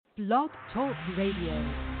Blog Talk Radio.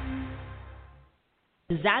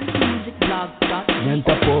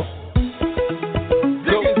 ZambiaMusicBlog.com.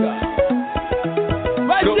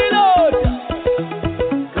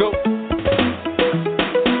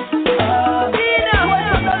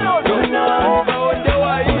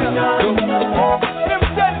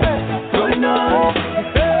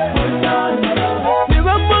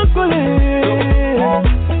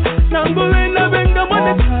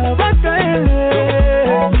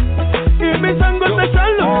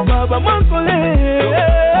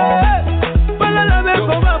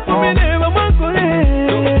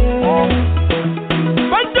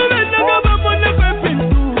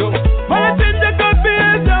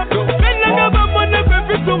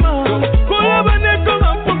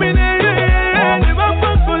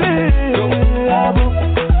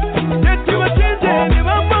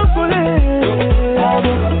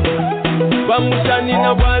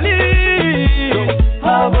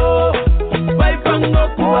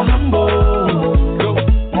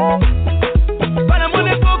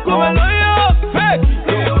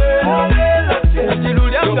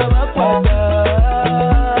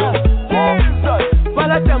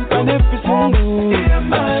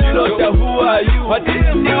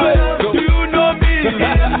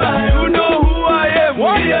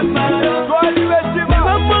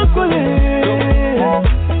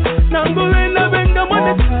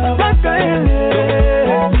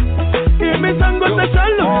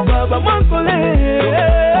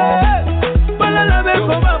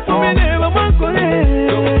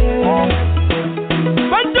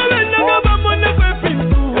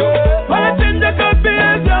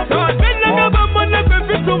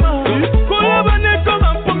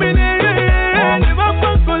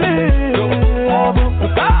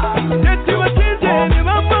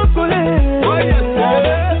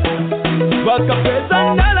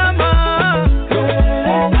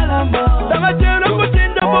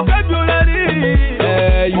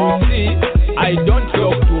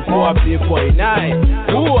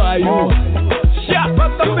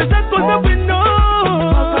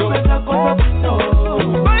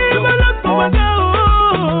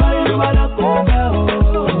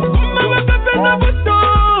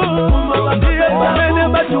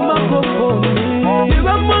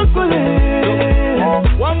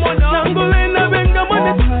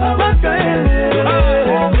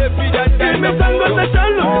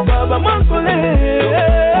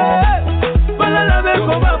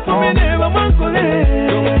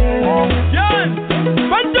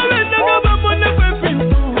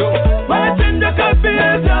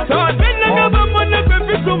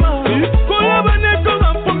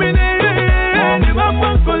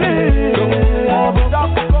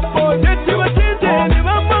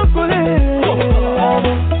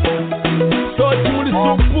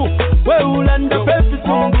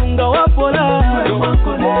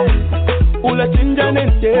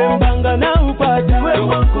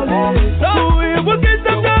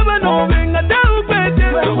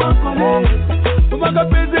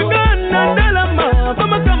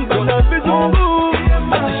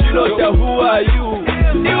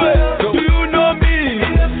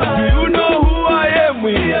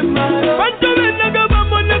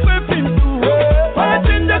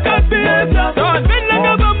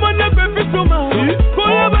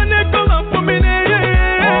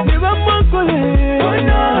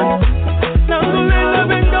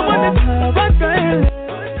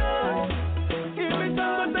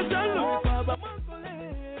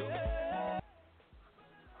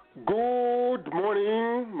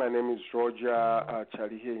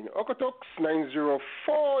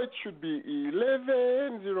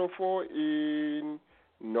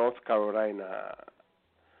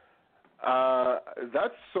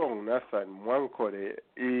 That song, Nathan Mwankore,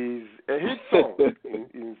 is a hit song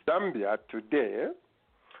in Zambia today.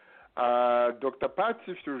 Dr. Pat,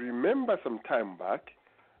 if you remember some time back,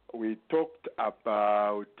 we talked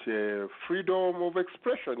about freedom of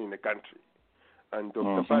expression in the country. And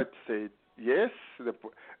Dr. Pat said, yes,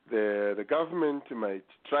 the government might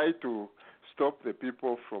try to stop the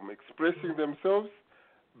people from expressing themselves,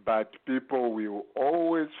 but people will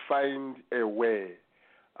always find a way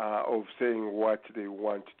of saying what they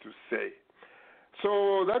want to say.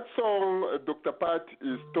 So that song, Dr. Pat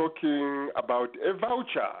is talking about a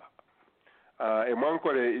voucher. A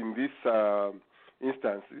Mwankore in this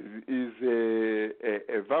instance is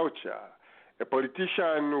a voucher, a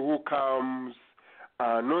politician who comes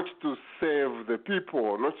not to serve the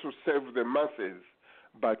people, not to serve the masses,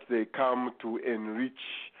 but they come to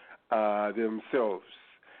enrich themselves.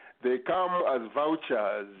 They come as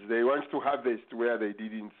vouchers. They want to harvest where they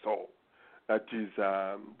didn't sow. That is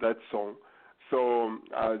that song So,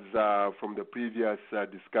 as from the previous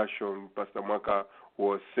discussion, Pastor Mwaka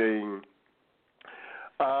was saying,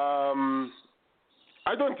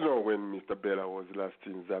 I don't know when Mr. Bella was last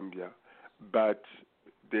in Zambia, but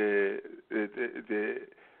the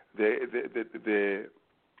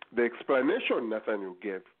explanation Nathaniel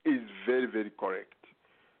gave is very, very correct.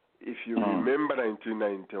 If you remember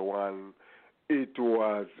 1991, it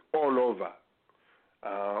was all over.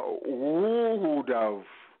 Who would have,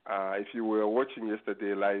 if you were watching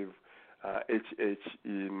yesterday live, HH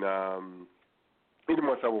in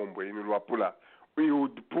Mwasawombwe, in Luapula, we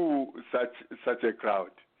would pull such a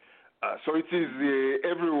crowd. So it is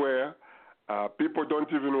everywhere. People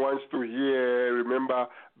don't even want to hear. Remember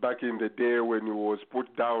back in the day when he was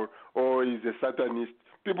put down, oh, he's a Satanist.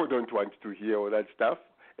 People don't want to hear all that stuff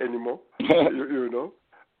anymore. you know?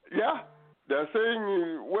 Yeah. They're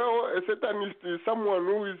saying, well, a Satanist is someone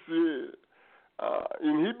who is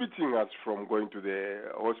inhibiting us from going to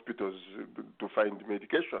the hospitals to find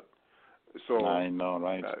medication. So I know,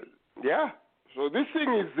 right? Yeah. So this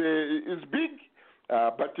thing is big,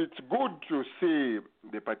 but it's good to see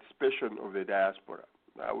the participation of the diaspora.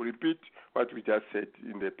 I will repeat what we just said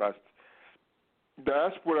in the past.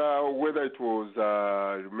 Diaspora, whether it was,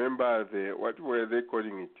 remember what were they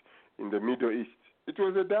calling it in the Middle East? It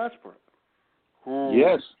was the diaspora who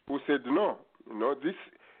said no. You know this.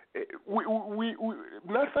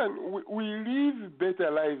 Nathan, we live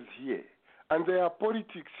better lives here, and there are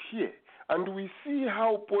politics here. And we see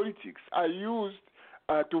how politics are used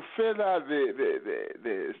to further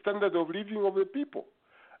the standard of living of the people.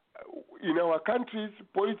 In our countries,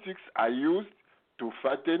 politics are used to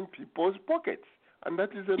fatten people's pockets. And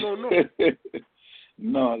that is a no-no.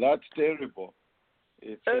 No, that's terrible.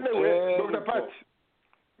 It's anyway, terrible. Dr. Pat,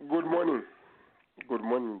 good morning. Good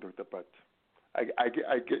morning, Dr. Pat. I give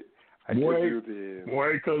you the...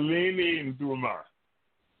 Mwekalini Nduma.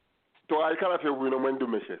 To I can't feel we know when to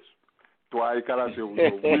meshes. Dr.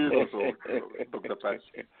 Pat.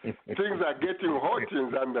 Things are getting hot in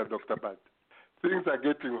Zambia, Dr. Pat. Things are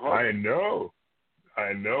getting hot. I know.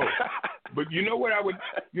 But you know what I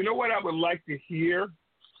would like to hear?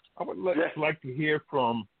 I would like to hear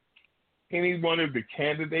from any one of the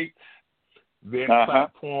candidates, their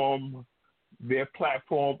platform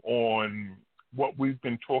on what we've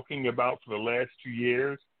been talking about for the last 2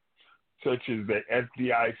 years, such as the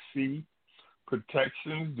FDIC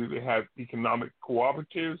protections. Do they have economic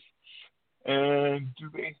cooperatives? And do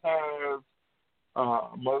they have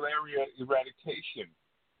malaria eradication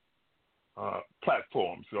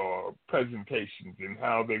platforms or presentations, and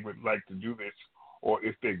how they would like to do this, or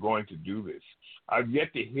if they're going to do this? I've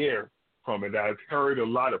yet to hear from it. I've heard a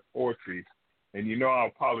lot of poetry, and you know our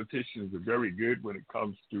politicians are very good when it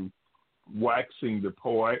comes to waxing the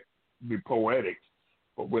poetic,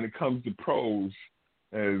 but when it comes to prose,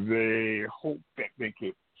 they hope that they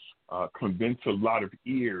could convince a lot of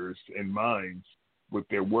ears and minds with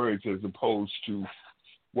their words, as opposed to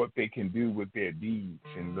what they can do with their deeds.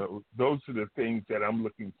 And those are the things that I'm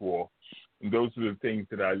looking for, and those are the things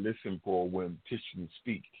that I listen for when petitions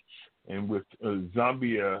speak. And with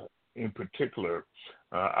Zambia in particular,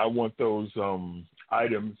 I want those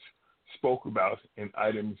items spoke about and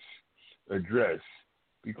items addressed,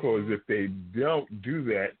 because if they don't do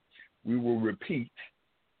that, we will repeat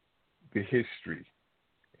the history.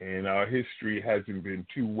 And our history hasn't been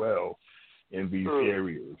too well in these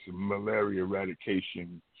areas: malaria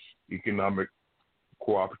eradication, economic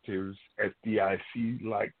cooperatives,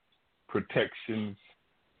 FDIC-like protections,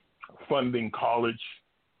 funding college,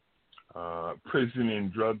 prison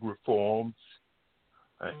and drug reforms,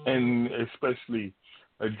 and especially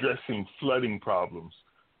addressing flooding problems.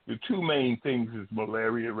 The two main things is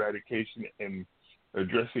malaria eradication and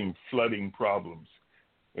addressing flooding problems.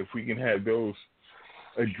 If we can have those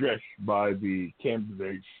addressed by the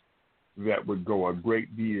candidates, that would go a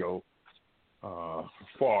great deal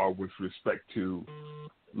far with respect to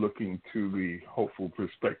looking to the hopeful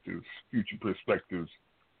perspectives, future perspectives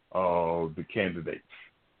of the candidates.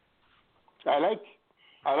 I like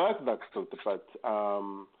that, Dr. Pat.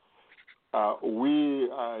 We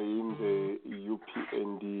are in the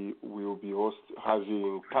UPND will be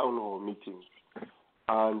having town hall meetings,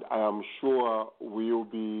 and I am sure we will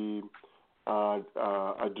be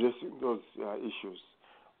addressing those issues.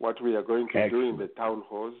 What we are going to do in the town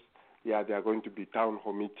halls, there are going to be town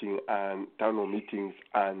hall meetings and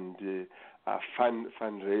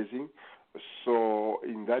fundraising. So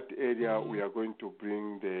in that area, we are going to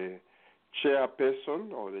bring the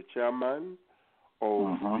chairperson or the chairman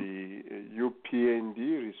of the UPND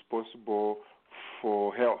responsible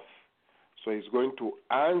for health. So he's going to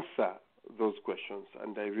answer those questions,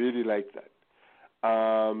 and I really like that.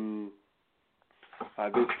 The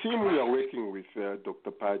team we are working with,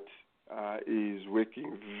 Dr. Pat, is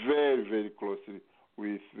working very, very closely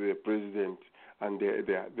with the president and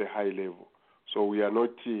the high level. So we are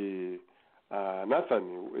not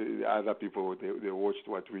nothing. Other people, they watched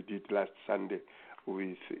what we did last Sunday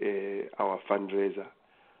with our fundraiser.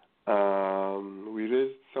 We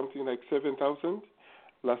raised something like $7,000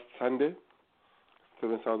 last Sunday.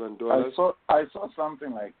 $7,000. I saw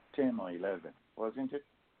something like 10 or 11, wasn't it?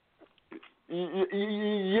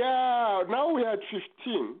 Yeah, now we had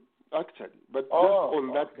 15 actually, but just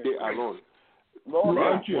on that day alone.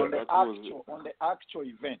 Roger, on the actual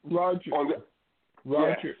event.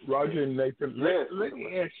 Roger and Nathan, let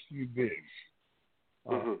me ask you this.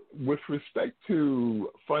 With respect to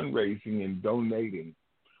fundraising and donating,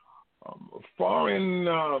 foreign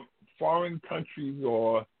countries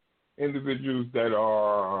or individuals that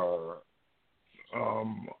are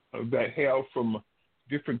that hail from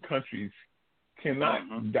different countries cannot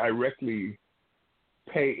directly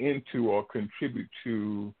pay into or contribute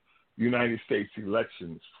to United States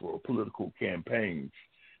elections for political campaigns.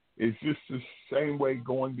 Is this the same way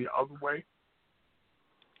going the other way?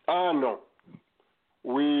 No.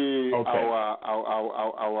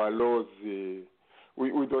 Our laws, we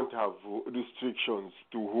don't have restrictions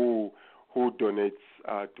to who donates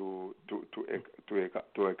to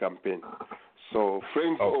a campaign. So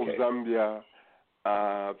Friends of Zambia,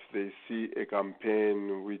 they see a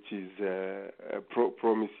campaign which is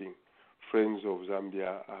promising. Friends of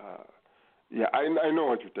Zambia, I know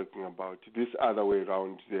what you're talking about. This other way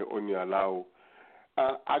around, they only allow.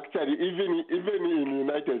 Actually, even in the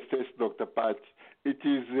United States, Dr. Pat, it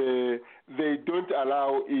is they don't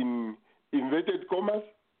allow in inverted commas.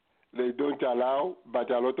 They don't allow, but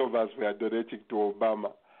a lot of us were donating to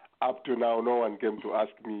Obama. Up to now, no one came to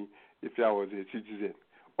ask me if I was a citizen.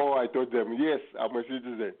 Oh, I told them, yes, I'm a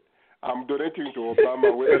citizen. I'm donating to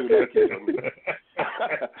Obama, whether you like it or not.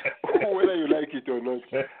 Whether you like it or not,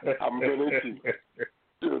 I'm donating.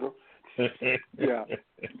 You know? Yeah.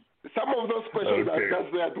 Some of those questions are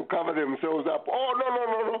just there to cover themselves up. Oh,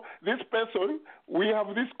 no. This person, we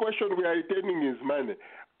have this question, we are retaining his money.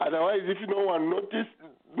 Otherwise, if no one notice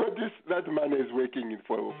that money is working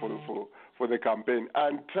for the campaign.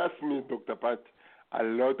 And trust me, Dr. Pat, a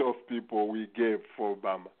lot of people we gave for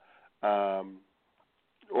Obama.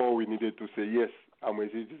 All we needed to say, yes, I'm a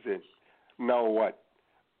citizen. Now what?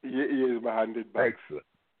 Here's my $100. Excellent.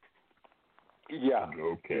 Yeah.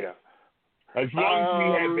 Okay. Yeah. As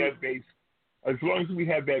long as we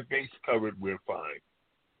have that base covered, we're fine.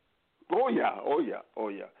 Oh yeah.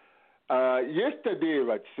 Yesterday,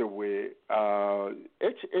 let's say,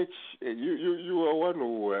 you are one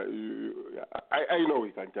who I know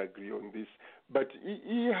we can't agree on this, but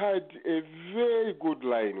he had a very good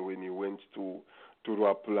line when he went to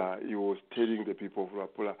Ruapula. He was telling the people of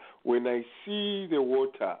Ruapula, when I see the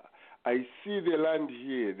water, I see the land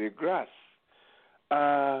here, the grass,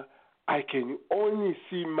 I can only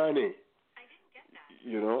see money. I didn't get that.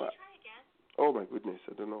 You know? Can you try again? Oh my goodness,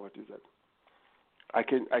 I don't know what is that. I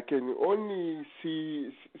can only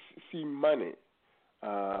see money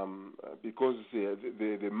because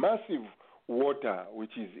the massive water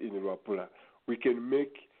which is in Ruapula, we can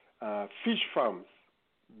make fish farms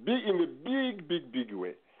in a big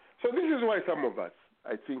way. So this is why some of us,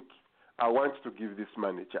 I think, I want to give this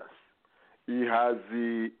man a chance. He has,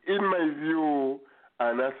 in my view,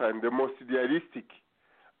 the most idealistic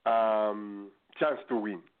chance to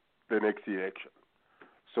win the next election.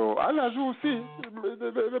 So, as we'll see,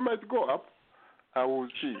 they might go up. I will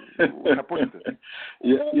see. We support them.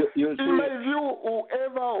 In my view,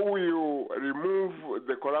 whoever will remove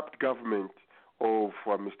the corrupt government of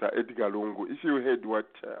Mr. Edgar Lungu, if you heard what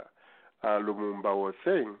Lumumba was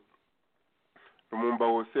saying,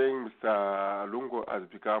 Mr. Lungu has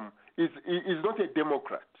become, he's not a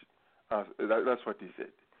Democrat. That's what he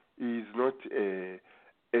said. He's not a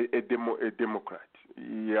Democrat.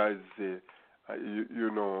 He has,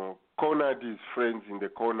 cornered his friends in the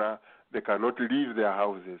corner. They cannot leave their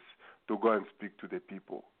houses to go and speak to the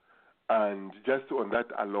people. And just on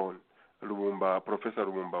that alone, Professor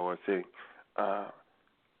Lumumba was saying,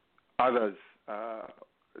 others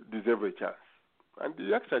deserve a chance. And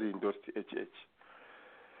he actually endorsed HH.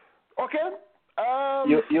 Okay.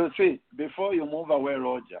 You see, before you move away,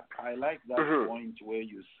 Roger, I like that point where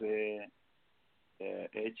you say,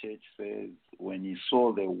 HH says, when he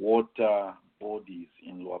saw the water bodies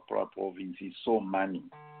in Luapula province, he saw money.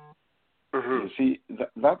 You see,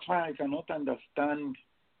 that's why I cannot understand.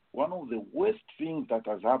 One of the worst things that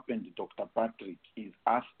has happened, Dr. Patrick, is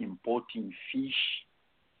us importing fish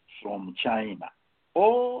from China.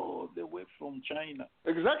 all the way from China.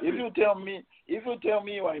 Exactly. If you tell me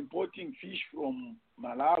you are importing fish from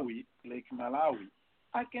Malawi, Lake Malawi,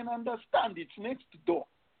 I can understand it's next door.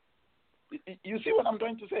 You see what I'm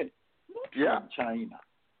trying to say? Not from China.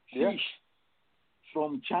 Fish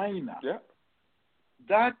from China. Yeah.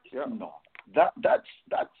 No.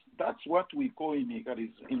 That's what we call in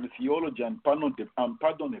theology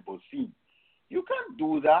unpardonable sin. You can't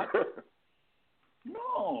do that.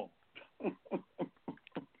 No.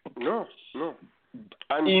 No.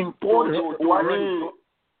 And important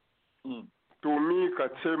to me,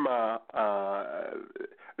 Kachema,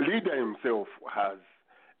 leader himself has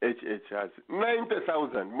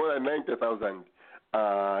more than 90,000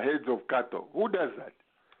 heads of cattle. Who does that?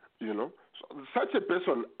 You know, so such a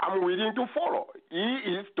person, I'm willing to follow. He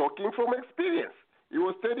is talking from experience. He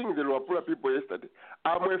was telling the Luapula people yesterday,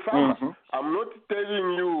 I'm a farmer. Mm-hmm. I'm not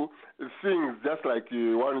telling you things just like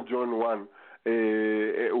 1 John 1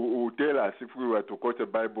 who tell us if we were to quote a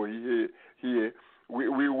Bible here,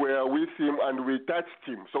 we were with him and we touched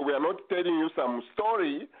him. So we are not telling you some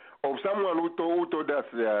story of someone who told us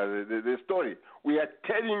the story. We are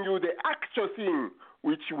telling you the actual thing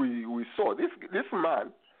which we saw. This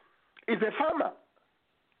man is a farmer.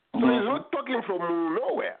 So he's not talking from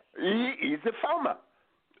nowhere. He is a farmer.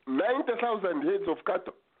 90,000 heads of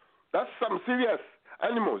cattle. That's some serious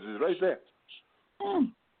animals right there.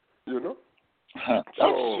 You know?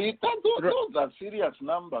 Those are serious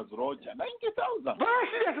numbers, Roger. 90,000. Very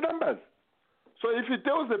serious numbers. So if he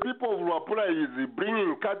tells the people of Luapula he's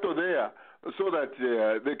bringing cattle there so that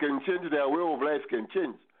they can change, their way of life can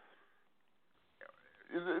change,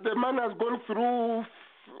 the man has gone through,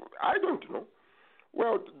 I don't know.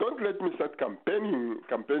 Well, don't let me start campaigning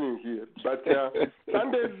here. But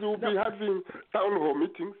Sundays we'll be having town hall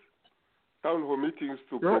meetings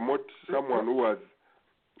to promote someone who has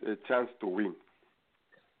a chance to win.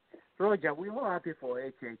 Roger, we're all happy for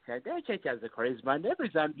HH. HH has a charisma, and every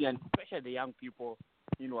Zambian, especially the young people,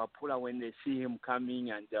 Apula, when they see him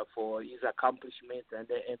coming and for his accomplishments and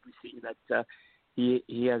everything that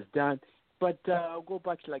he has done. But I'll go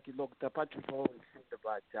back to Dr. Patrick always said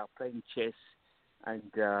about playing chess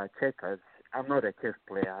and checkers. I'm not a chess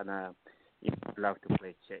player, and I love to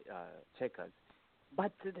play checkers.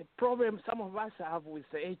 But the problem some of us have with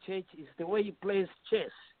the HH is the way he plays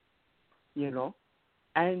chess,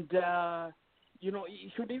 And, he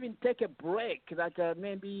should even take a break that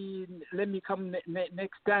maybe let me come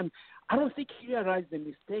next time. I don't think he realized the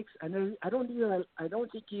mistakes, and I don't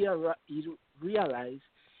think he realized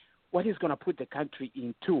what he's going to put the country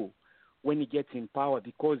into when he gets in power,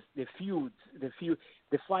 because the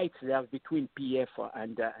fights there between PF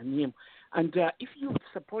and him. And if you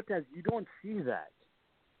supporters, you don't see that.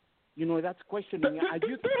 That's questioning. Tell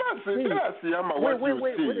us, Yama, what you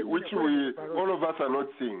see, which all of us are not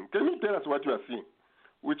seeing. Can you tell us what you are seeing,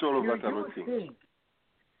 which all of us are not seeing?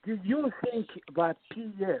 Do you think about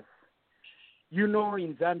PF?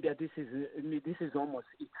 In Zambia, this is almost,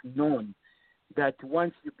 it's known that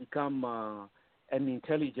once you become an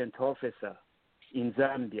intelligent officer in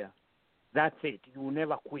Zambia, that's it. You will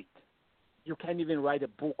never quit. You can't even write a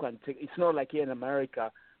book and take. It's not like here in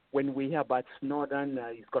America. When we hear about Snowden,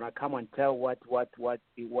 he's gonna come and tell what the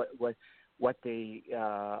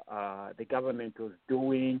government was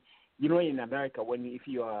doing. In America, if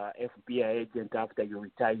you are an FBI agent after you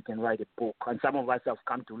retire, you can write a book, and some of us have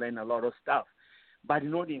come to learn a lot of stuff. But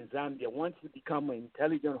not in Zambia. Once you become an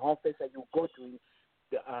intelligent officer, you go to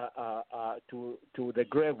the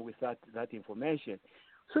grave with that information.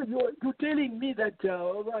 So you're telling me that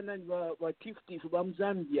Zambia,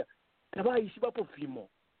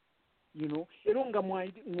 what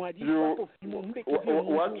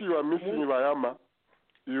you are missing, Ilayama,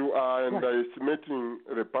 you are underestimating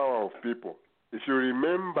the power of people. If you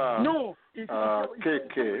remember,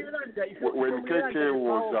 KK, when KK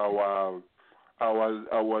was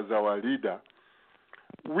our leader,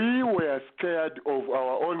 we were scared of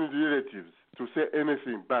our own relatives to say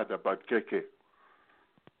anything bad about KK.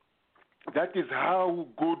 That is how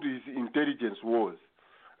good his intelligence was.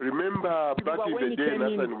 Remember back in the day,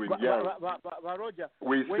 Nathan, when young,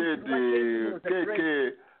 we said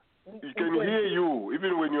KK, he can hear you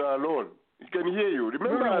even when you are alone. He can hear you.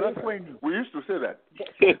 Remember that? We used to say that.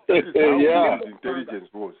 That is how good his intelligence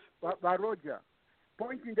was. Roger,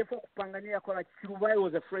 pointing the folk Pangania Chirubai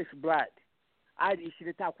was a fresh blood. I did she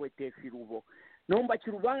attack with the Chirubo. No, but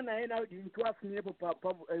Chirubana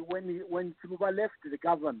when Chiruba left the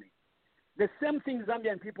government. The same thing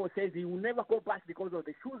Zambian people say he will never go back because of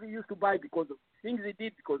the shoes he used to buy, because of things he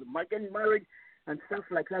did, because of getting married and stuff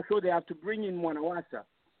like that. So they have to bring in Mwanawasa.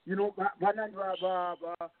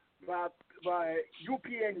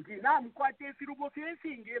 UPND. Now,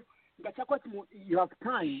 you have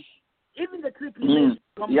time. Even the trip you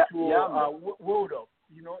come to World of,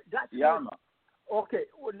 you know, that's okay.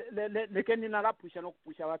 They can interrupt push and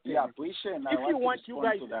push our pen. If you want, you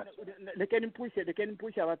guys, they can push it. They can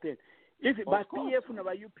push our pen. If but PF and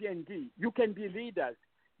UPND, you can be leaders.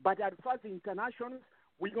 But as far as internationals,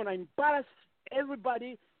 we're gonna embarrass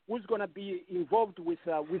everybody who's gonna be involved with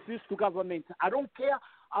these two governments. I don't care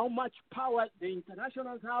how much power the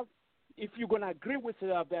internationals have. If you're gonna agree with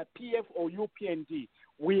the PF or UPND,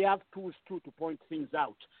 we have tools to point things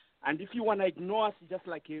out. And if you wanna ignore us, just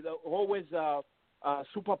like always,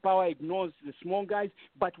 superpower ignores the small guys.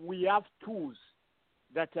 But we have tools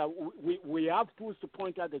that we have tools to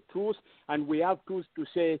point out the truth, and we have tools to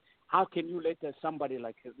say, how can you let somebody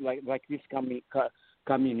like this come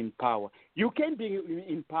in power? You can be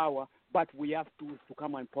in power, but we have tools to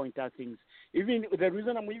come and point out things. Even the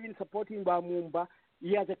reason I'm even supporting Bamumba,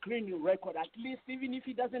 he has a clean record. At least, even if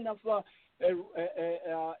he doesn't have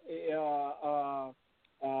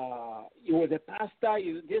he was a pastor,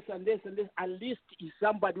 this and this and this. At least he's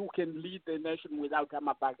somebody who can lead the nation without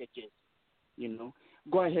hammer baggages. You know.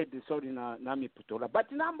 Go ahead, sorry, Nami Putola.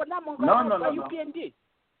 But no. UPND.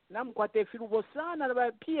 Nam kwate firubo sana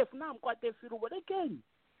na PF nam kwate firubo again.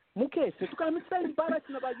 Mukese tukamisa embarrass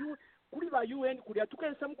na ba you kuri ba UN kuri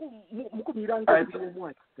atukensa muku miranga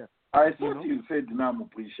mu I thought you said Namu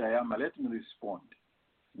Prishayama. Let me respond.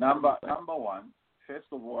 Number one, first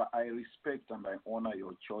of all, I respect and I honor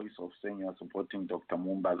your choice of saying you're supporting Dr.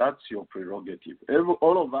 Mumba. That's your prerogative.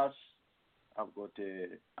 All of us have got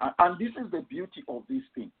and this is the beauty of this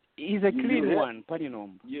thing. He's a clean one,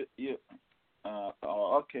 Paninom.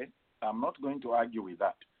 Okay. I'm not going to argue with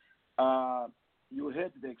that. You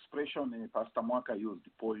heard the expression Pastor Mwaka used,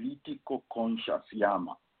 political conscious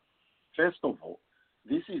Yama. First of all,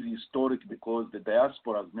 this is historic because the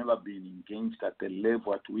diaspora has never been engaged at the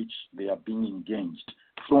level at which they are being engaged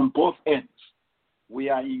from both ends. We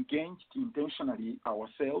are engaged intentionally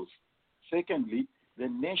ourselves. Secondly, the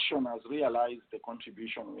nation has realized the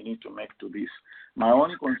contribution we need to make to this. My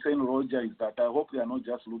only concern, Roger, is that I hope they are not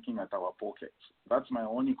just looking at our pockets. That's my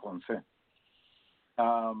only concern.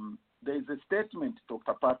 There is a statement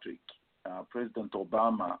Dr. Patrick, President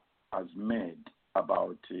Obama, has made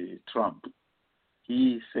about Trump.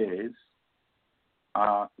 He says,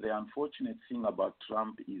 the unfortunate thing about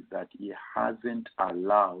Trump is that he hasn't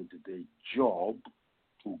allowed the job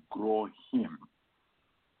to grow him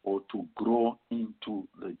or to grow into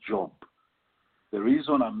the job. The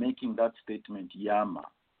reason I'm making that statement, Yama,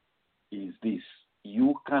 is this.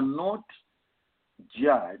 You cannot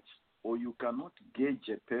judge or you cannot gauge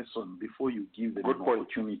a person before you give them an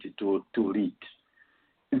opportunity to lead.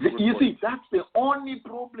 You see, that's the only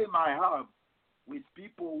problem I have with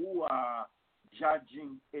people who are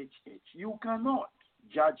judging HH. You cannot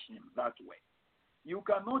judge him that way. You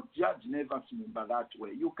cannot judge Nevas Mumba that way.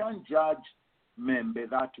 You can't judge Membe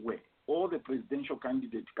that way. All the presidential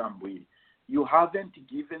candidates come with. You haven't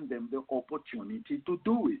given them the opportunity to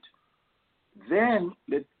do it. Then,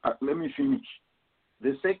 let me finish.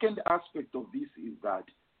 The second aspect of this is that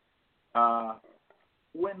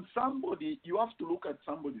when somebody, you have to look at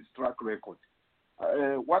somebody's track record.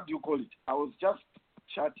 What do you call it? I was just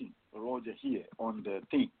chatting, Roger, here on the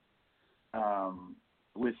thing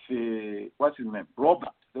with, what's his name? Robert,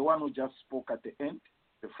 the one who just spoke at the end,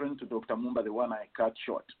 the friend to Dr. Mumba, the one I cut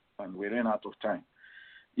short, and we ran out of time.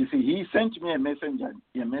 You see, he sent me a message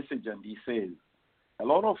and he says, a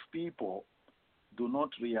lot of people do not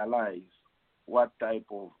realize what type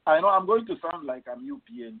of... I know I'm going to sound like I'm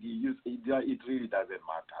UPND. It really doesn't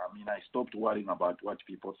matter. I mean, I stopped worrying about what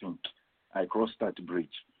people think. I crossed that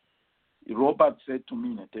bridge. Robert said to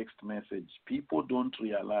me in a text message, people don't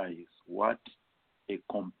realize what a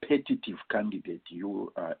competitive candidate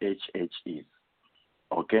HH is.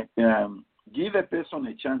 Okay? Give a person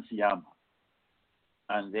a chance, Yama,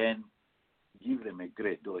 and then give them a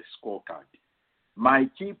grade or a scorecard. My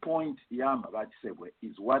key point, Yama,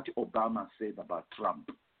 is what Obama said about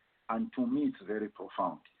Trump. And to me, it's very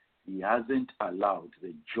profound. He hasn't allowed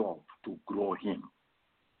the job to grow him.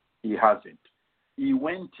 He hasn't. He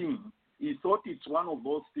went in, he thought it's one of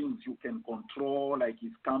those things you can control, like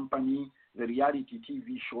his company, the reality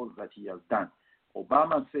TV shows that he has done.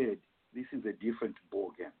 Obama said, this is a different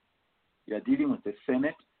ballgame. You're dealing with the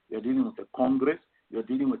Senate, you're dealing with the Congress, you're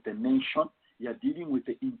dealing with the nation, you're dealing with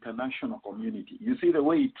the international community. You see the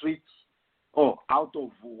way he treats, out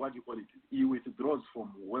of, what do you call it, he withdraws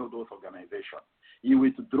from World Health Organization. He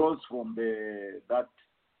withdraws from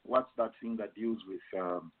what's that thing that deals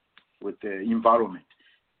with the environment.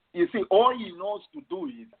 You see, all he knows to do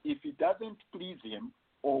is, if it doesn't please him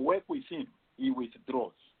or work with him, he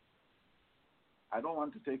withdraws. I don't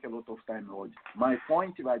want to take a lot of time, Roger. My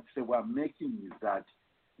point that we're making is that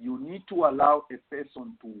you need to allow a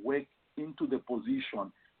person to work into the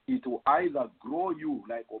position. It will either grow you,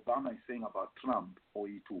 like Obama is saying about Trump, or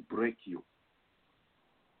it will break you.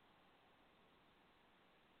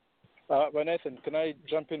 Nathan, can I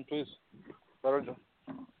jump in, please? Roger.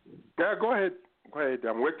 Yeah, go ahead. Go ahead.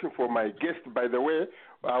 I'm waiting for my guest. By the way,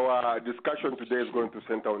 our discussion today is going to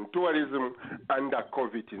center on tourism under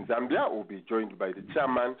COVID in Zambia. We'll be joined by the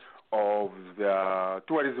chairman of the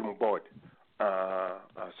tourism board.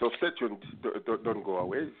 So stay tuned. Don't go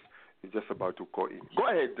away. He's just about to call in. Go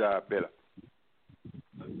ahead, Bella.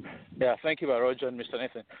 Yeah, thank you, Roger and Mr.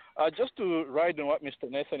 Nathan. Just to ride on what Mr.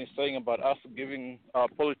 Nathan is saying about us giving our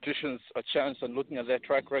politicians a chance and looking at their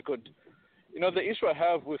track record, you know, the issue I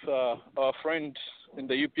have with our friend in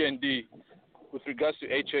the UPND with regards to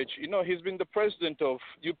HH, you know, he's been the president of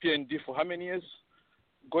UPND for how many years?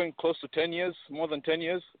 Going close to 10 years, more than 10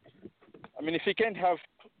 years. I mean, if he can't have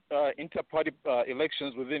inter-party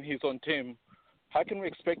elections within his own team, how can we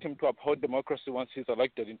expect him to uphold democracy once he's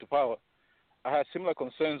elected into power? I had similar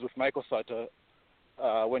concerns with Michael Sata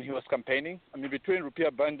when he was campaigning. I mean, between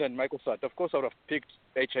Rupiah Banda and Michael Sata, of course I would have picked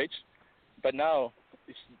HH, but now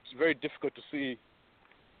it's very difficult to see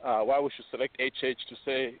why we should select HH to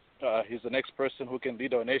say he's the next person who can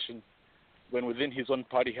lead our nation when within his own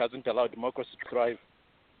party he hasn't allowed democracy to thrive.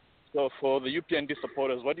 So for the UPND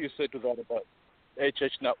supporters, what do you say to that about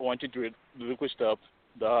HH not wanting to relinquish the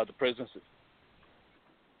presidency?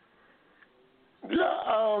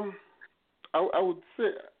 Yeah, I would say,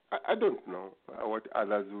 I don't know what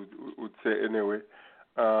others would say anyway.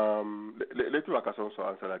 Let Ruckus also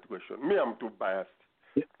answer that question. Me, I'm too biased.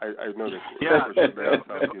 I know that. Yeah,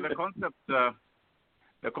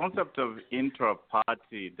 the concept of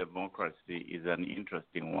intra-party democracy is an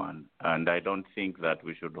interesting one, and I don't think that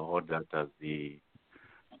we should hold that as the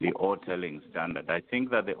all-telling standard. I think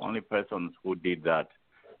that the only persons who did that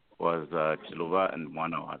was Chiluba and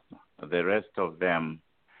Mwanawasa. The rest of them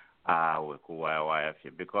are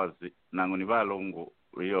because Nanguniba Lungu,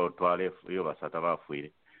 Rio Twalef, Rio Basatava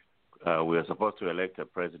Fuire, we were supposed to elect a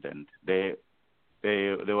president. There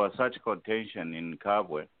was such contention in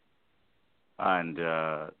Kabwe, and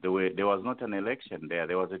there was not an election there.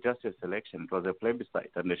 There was just a selection. It was a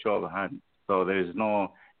plebiscite and a show of hands. So there is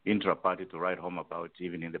no intra-party to write home about,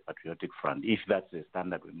 even in the Patriotic Front, if that's the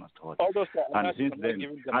standard we must hold. And since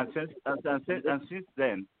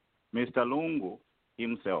then, Mr. Lungu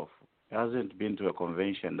himself hasn't been to a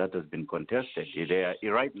convention that has been contested.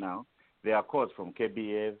 Right now, there are calls from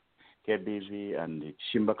KBV, and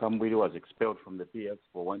Shimba Kambwili was expelled from the PF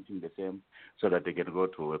for wanting the same so that they can go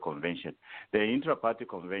to a convention. The intra-party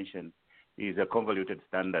convention is a convoluted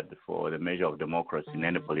standard for the measure of democracy in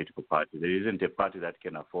any political party. There isn't a party that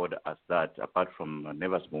can afford us that, apart from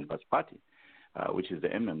Nevas Mumba's party, which is the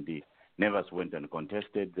MMD. Nevas went and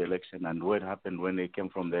contested the election, and what happened when they came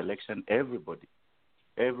from the election? Everybody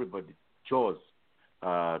chose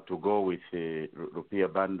to go with Rupiah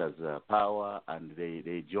Banda's power, and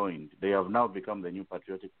they joined. They have now become the new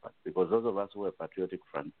Patriotic Front, because those of us who are Patriotic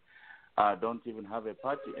Front don't even have a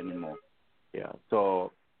party anymore. Yeah,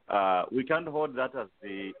 so we can't hold that as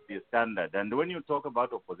the standard. And when you talk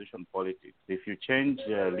about opposition politics, if you change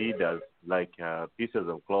leaders like pieces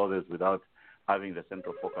of clothes without having the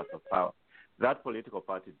central focus of power, that political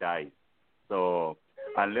party dies. So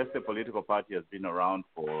unless the political party has been around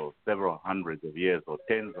for several hundreds of years or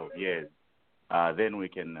tens of years, then we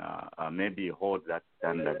can maybe hold that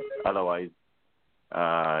standard. Otherwise,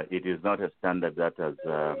 it is not a standard that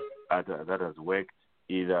has worked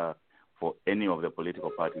either for any of the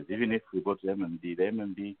political parties. Even if we go to MMD, the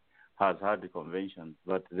MMD has had the conventions,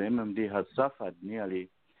 but the MMD has suffered nearly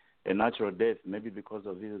a natural death, maybe because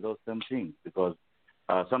of those same things, because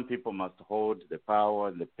some people must hold the power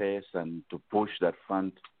and the pace and to push that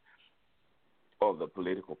front of the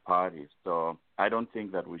political parties. So I don't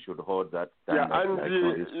think that we should hold that standard. Yeah,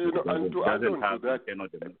 and to add on to that,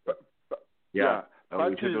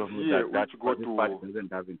 parties here which go to party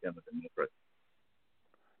doesn't have internal democracy.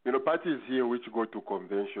 Parties here which go to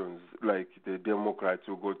conventions, like the Democrats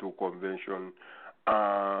who go to convention,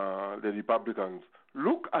 the Republicans,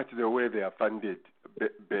 look at the way they are funded,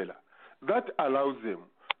 Bella. That allows them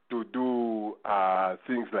to do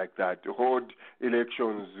things like that, to hold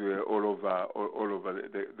elections all over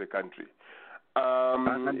the country.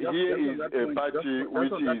 Here is a party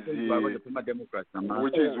which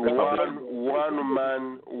is one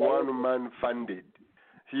man funded.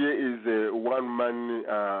 Here is one man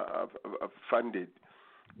funded.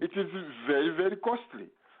 It is very, very costly.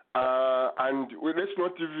 And let's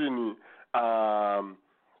not even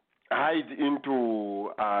hide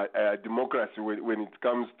into democracy when it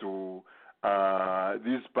comes to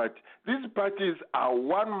these parties. These parties are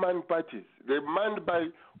one-man parties. They're manned by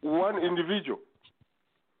one individual.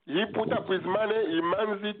 He put up his money, he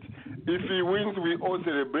mans it. If he wins, we all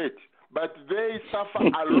celebrate. But they suffer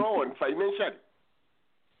alone financially.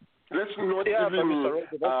 Let's not even...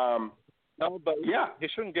 No, but he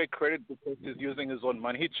shouldn't get credit because he's using his own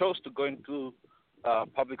money. He chose to go into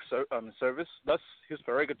public service. That's his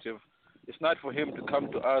prerogative. It's not for him to come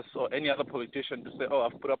to us or any other politician to say, oh,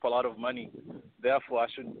 I've put up a lot of money, therefore I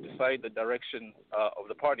should decide the direction of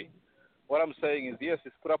the party. What I'm saying is, yes,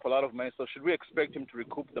 he's put up a lot of money, so should we expect him to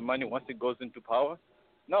recoup the money once he goes into power?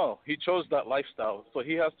 No, he chose that lifestyle, so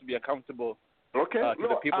he has to be accountable to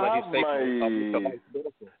the people that he's taking.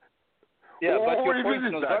 Yeah, but your point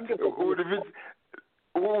is,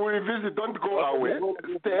 we'll revisit. Don't go away.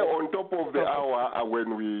 Stay on top of the hour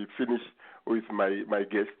when we finish with my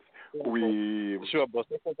guest. Sure, boss.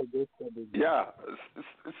 Yeah,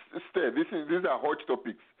 stay. These are hot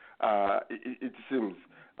topics. It seems,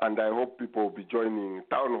 and I hope people will be joining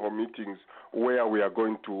town hall meetings where we are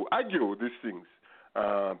going to argue these things.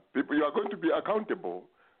 People, you are going to be accountable.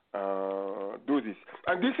 Do this,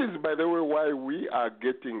 and this is, by the way, why we are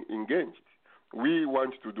getting engaged. We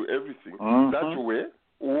want to do everything that way.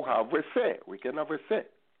 We have a say. We can have a say.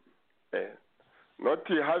 Not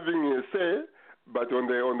having a say, but on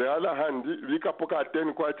the other hand,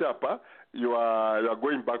 you are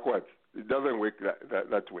going backwards. It doesn't work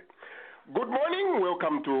that way. Good morning.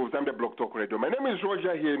 Welcome to Zambia Blog Talk Radio. My name is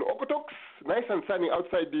Roger here in Okotox. Nice and sunny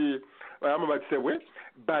outside the way,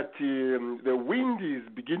 but the wind is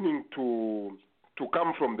beginning to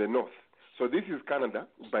come from the north. So this is Canada,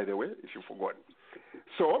 by the way, if you forgot.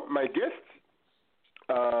 So my guest,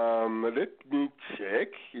 let me check.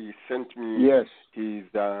 He sent me his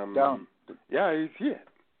down. Yeah, he's here.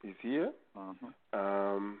 He's here.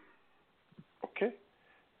 Okay.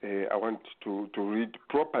 I want to read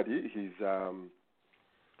properly his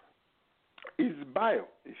bio.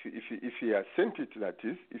 If he has sent it, that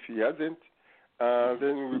is. If he hasn't,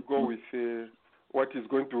 then we'll go with what he's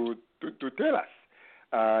going to tell us.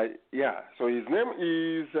 So his name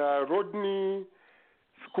is Rodney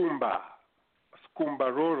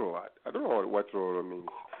Skumbaroro. I don't know what Roro means.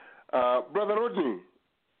 Brother Rodney.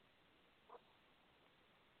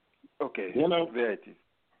 Okay. Hello. There it is.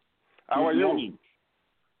 How are you?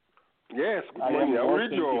 Yes, good morning. I will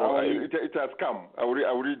read your. It has come. I will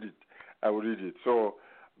read it. I will read it. So,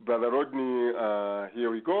 Brother Rodney,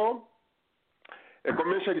 here we go. A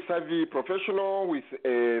commercially savvy professional with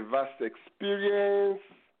a vast experience.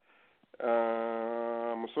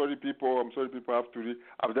 I'm sorry, people. I have to read.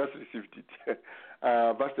 I've just received it.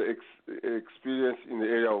 Vast experience in the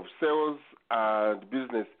area of sales and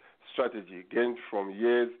business strategy gained from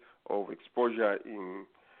years of exposure in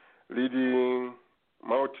leading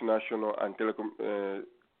multinational and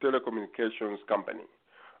telecommunications company.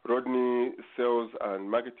 Rodney sales and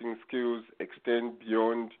marketing skills extend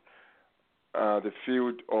beyond the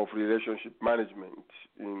field of relationship management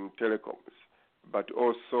in telecoms, but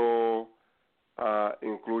also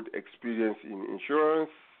include experience in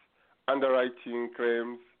insurance, underwriting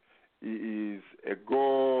claims. He is a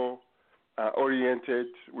goal-oriented.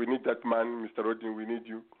 We need that man, Mr. Rodney. We need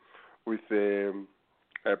you with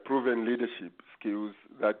proven leadership skills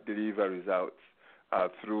that deliver results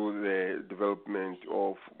through the development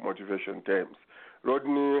of motivation terms.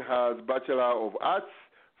 Rodney has Bachelor of Arts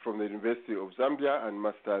from the University of Zambia and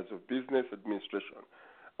Masters of Business Administration.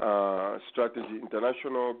 Strategy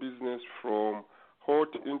International Business from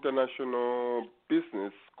Hort International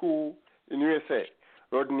Business School in USA.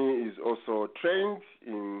 Rodney is also trained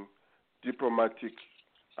in diplomatic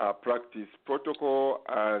practice protocol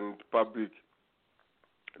and public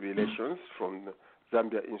relations from the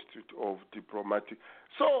Zambia Institute of Diplomatic.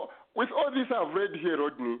 So, with all this I've read here,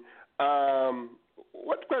 Rodney,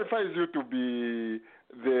 what qualifies you to be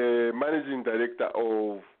the managing director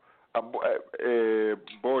of a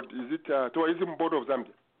board? Is it Tourism Board of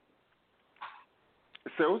Zambia?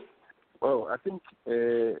 Sales? Well, I think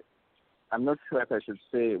I'm not sure if I should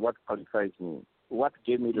say what qualifies me. What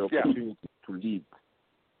gave me the opportunity to lead?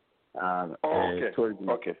 Tourism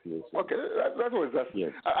association. Okay, that was that.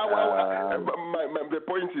 Yes. The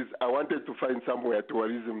point is, I wanted to find somewhere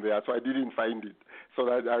tourism there, so I didn't find it. So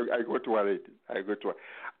that I got worried.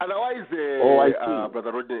 Otherwise,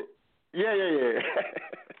 Brother Rodney. Yeah.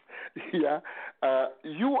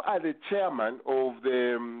 You are the chairman of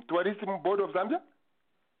the Tourism Board of Zambia?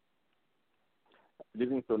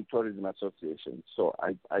 Livingstone Tourism Association. So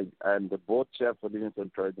I am the board chair for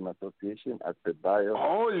Livingstone Tourism Association at the bio.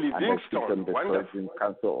 Oh, And I sit Livingstone. on the Tourism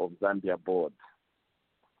Council of Zambia board.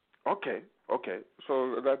 Okay.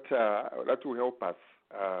 So that will help us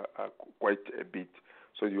quite a bit.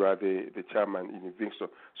 So you are the chairman in Livingstone.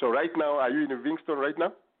 So right now, are you in Livingstone right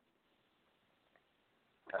now?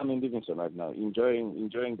 I'm in Livingstone right now,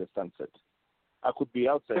 enjoying the sunset. I could be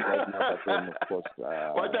outside right now, but then of course.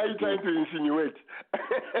 What are you trying to insinuate?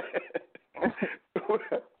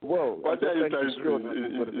 Well, what are you trying to show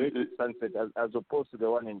the sunset as opposed to the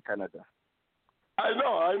one in Canada. I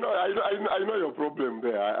know your problem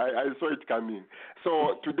there. I saw it coming.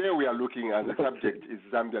 So today we are looking at the subject is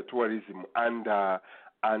Zambia tourism under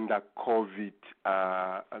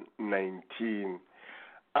COVID-19.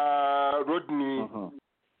 Rodney,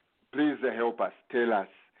 please help us. Tell us,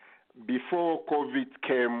 before COVID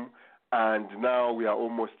came and now we are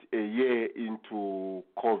almost a year into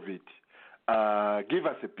COVID. Give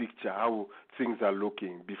us a picture how things are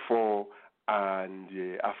looking before and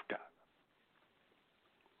after.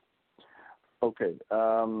 Okay.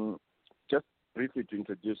 Just briefly to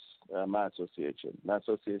introduce my association. My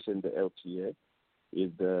association, the LTA,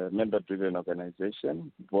 is the member-driven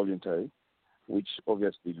organization, voluntary, which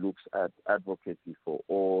obviously looks at advocacy for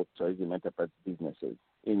all tourism enterprise businesses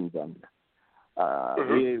in Zambia.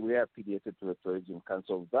 We are affiliated to the Tourism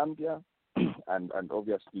Council of Zambia, and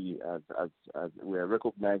obviously as we are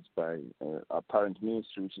recognized by our parent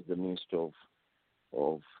ministry, which is the Ministry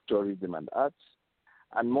of Tourism and Arts.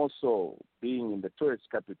 And more so, being in the tourist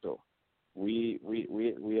capital, we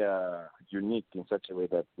are unique in such a way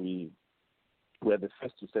that we were the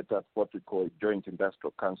first to set up what we call a joint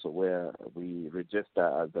industrial council, where we register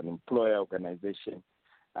as an employer organization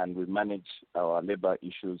and we manage our labor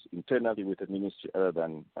issues internally with the ministry other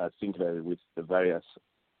than singularly with the various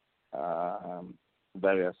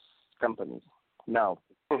companies. Now,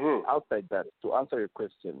 outside that, to answer your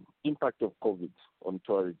question, impact of COVID on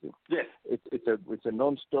tourism. Yes, it's a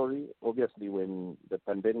known story. Obviously, when the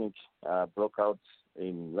pandemic broke out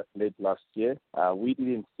in late last year, we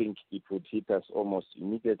didn't think it would hit us almost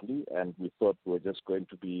immediately, and we thought we were just going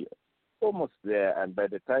to be almost there. And by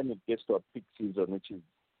the time it gets to our peak season, which is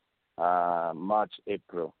March,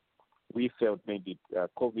 April, we felt maybe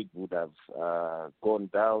COVID would have gone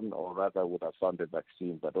down, or rather would have found a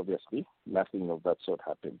vaccine, but obviously nothing of that sort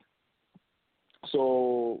happened.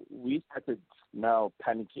 So we started now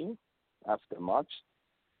panicking after March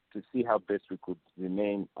to see how best we could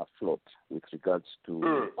remain afloat with regards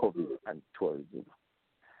to COVID and tourism.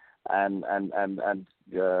 And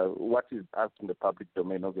what is out in the public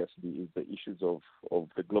domain, obviously, is the issues of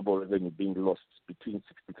the global revenue being lost between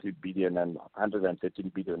 63 billion and 113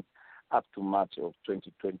 billion up to March of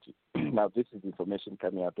 2020. Now, this is information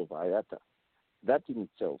coming out of IATA. That in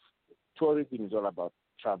itself, tourism is all about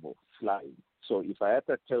travel, flying. So if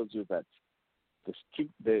IATA tells you that the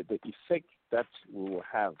effect that we will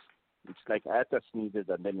have, it's like IATA sneezes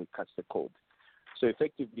and then we catch the cold. So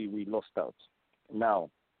effectively, we lost out. Now,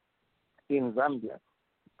 in Zambia,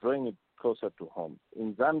 drawing it closer to home,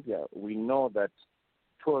 in Zambia, we know that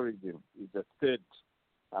tourism is the third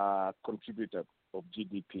contributor of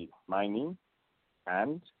GDP, mining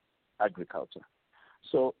and agriculture.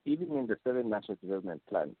 So even in the 7th National Development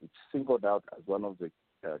Plan, it's singled out as one of the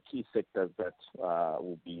key sectors that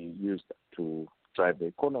will be used to drive the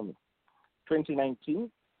economy.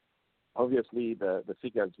 2019, obviously the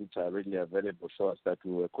figures which are readily available show us that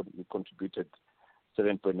we contributed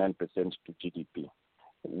 7.9% to GDP.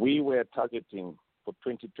 We were targeting for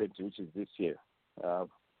 2020, which is this year,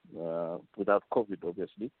 without COVID,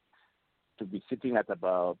 obviously, to be sitting at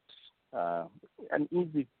about an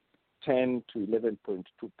easy 10 to 11.2%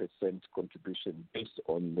 contribution based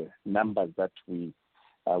on the numbers that we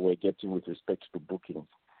were getting with respect to bookings.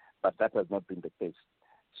 But that has not been the case.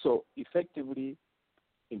 So effectively,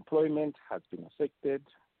 employment has been affected.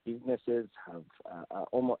 Businesses have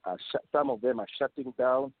some of them are shutting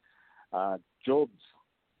down. Jobs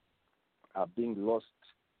are being lost.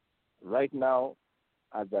 Right now,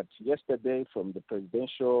 as at yesterday, from the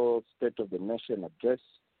presidential State of the Nation address,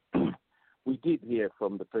 we did hear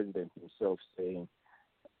from the president himself saying,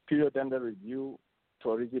 period under review,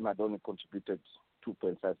 tourism had only contributed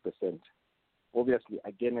 2.5%, obviously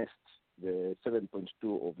against the 7.2%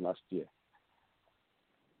 of last year.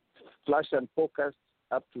 Flash and forecast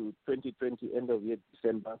up to 2020, end of year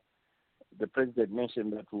December, the president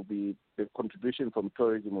mentioned that the contribution from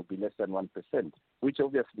tourism will be less than 1%, which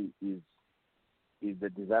obviously is a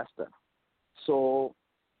disaster. So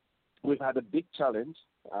we've had a big challenge,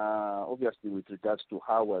 obviously, with regards to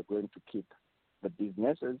how we're going to keep the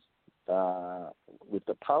businesses with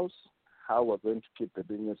the pulse, how we're going to keep the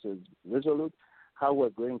businesses resolute, how we're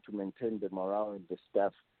going to maintain the morale in the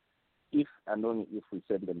staff, if and only if we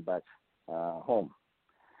send them back home.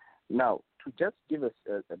 Now, to just give us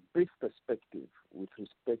a brief perspective with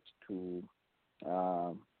respect to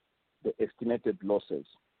the estimated losses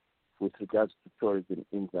with regards to tourism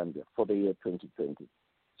in Zambia for the year 2020.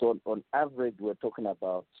 So on average, we're talking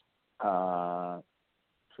about,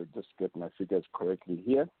 so just get my figures correctly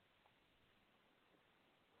here,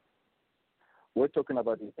 we're talking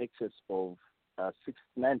about in excess of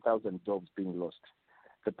 9,000 jobs being lost.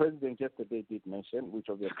 The president yesterday did mention, which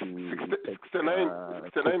obviously we take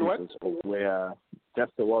what? Where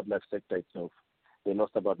just the wildlife sector itself, they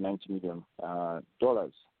lost about $90 million,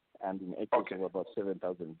 and in excess of about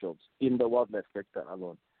 7,000 jobs in the wildlife sector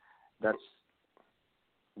alone. That's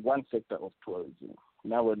one sector of tourism.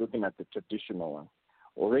 Now we're looking at the traditional one.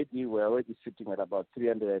 We're already sitting at about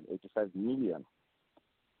 385 million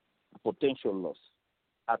potential loss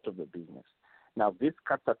out of the business. Now this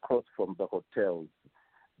cuts across from the hotels,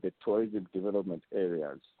 the tourism development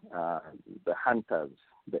areas, the hunters,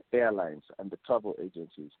 the airlines, and the travel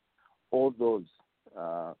agencies. All those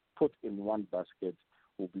put in one basket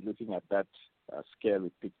will be looking at that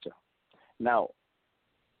scary picture. Now,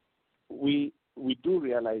 we do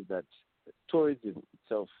realize that tourism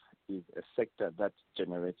itself is a sector that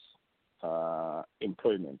generates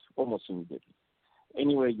employment almost immediately.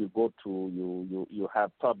 Anywhere you go to, you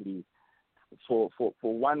have probably for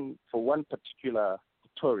one particular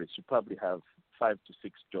tourist, you probably have 5 to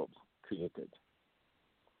 6 jobs created,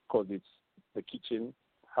 because it's the kitchen,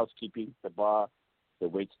 housekeeping, the bar, the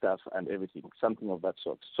wait staff, and everything, something of that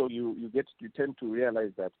sort. So you tend to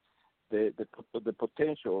realize that the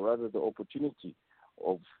potential, or rather the opportunity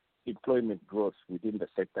of employment growth within the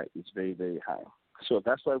sector is very, very high. So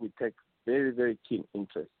that's why we take very, very keen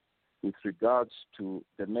interest with regards to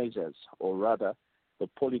the measures, or rather the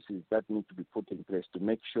policies that need to be put in place to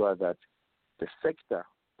make sure that the sector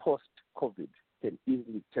post-COVID can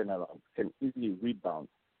easily turn around, can easily rebound,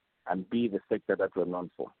 and be the sector that we're known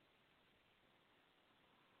for.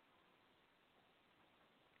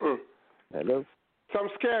 Hello? So I'm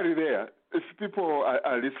scary there. If people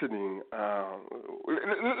are listening,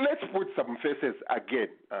 let's put some faces again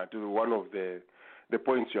to one of the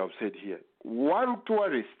points you have said here. One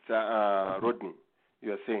tourist, Rodney,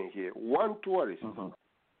 you are saying here, one tourist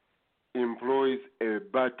employs a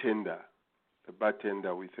bartender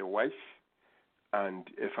with a wife and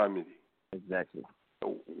a family. Exactly.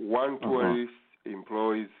 One tourist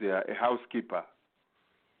employs a housekeeper.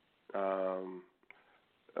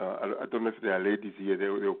 I don't know if there are ladies here.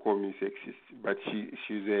 They'll call me sexist, but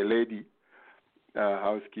she's a lady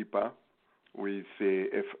housekeeper with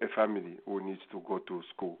a family who needs to go to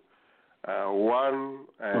school. One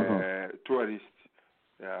tourist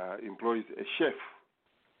employs a chef.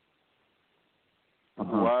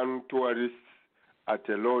 One tourist at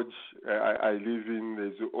a lodge I live in,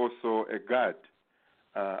 there's also a guard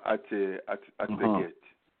at the gate.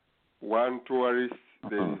 One tourist,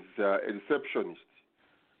 there is a receptionist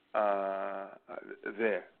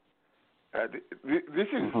there. This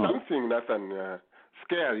is something, Nathan,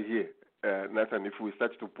 scary here, Nathan, if we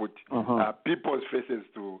start to put people's faces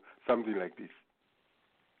to something like this.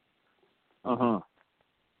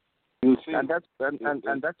 You see, and that's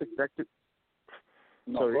exactly.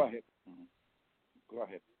 No, sorry. Go ahead. Go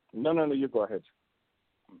ahead. No, you go ahead.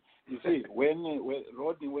 You see,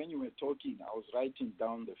 Rodney, when you were talking, I was writing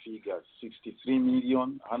down the figures: 63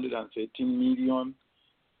 million, 113 million,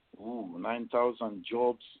 9,000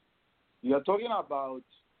 jobs. You are talking about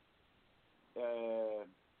a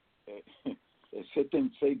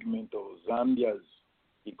certain segment of Zambia's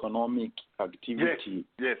economic activity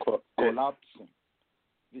collapsing.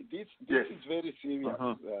 This is very serious.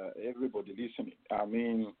 Everybody listening. I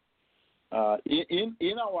mean,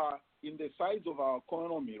 in the size of our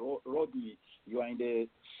economy, Rodney, you are in the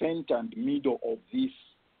center and middle of this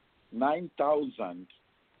 9,000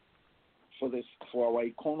 for our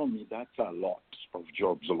economy. That's a lot of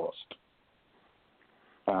jobs lost.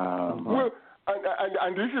 Well,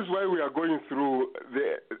 and this is why we are going through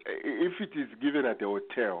if it is given at a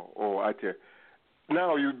hotel or at a.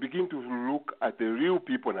 Now you begin to look at the real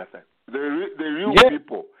people, Nathan. The real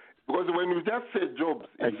people. Because when you just say jobs,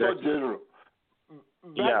 it's so general.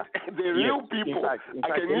 But the real people, in fact,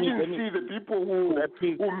 I can even see the people who make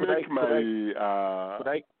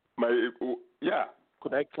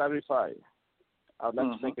Could I clarify? I'd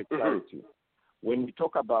like to make a clarity. When we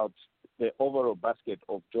talk about the overall basket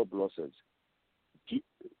of job losses,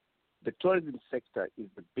 the tourism sector is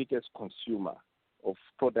the biggest consumer of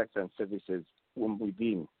products and services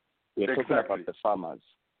within We're talking about the farmers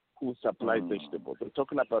who supply vegetables. We're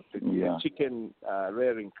talking about the chicken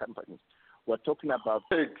rearing companies. We're talking about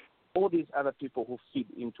all these other people who feed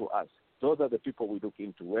into us. Those are the people we look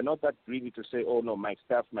into. We're not that greedy to say, oh, no, my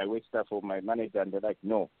staff, my wait staff, or my manager, and they're like,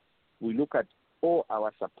 no. We look at all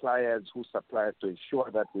our suppliers who supply us to ensure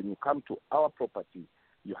that when you come to our property,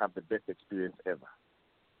 you have the best experience ever.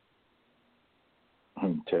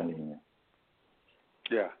 I'm telling you.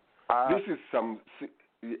 Yeah. This is some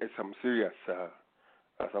serious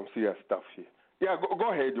stuff here. Yeah,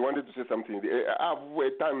 go ahead. You wanted to say something. I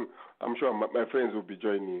have time. I'm sure my friends will be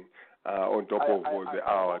joining on top of the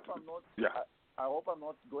hour. I hope I'm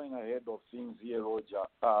not going ahead of things here, Roger.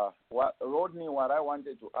 Rodney, what I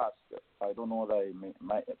wanted to ask, I don't know that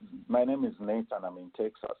my name is Nathan. I'm in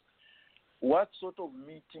Texas. What sort of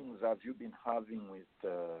meetings have you been having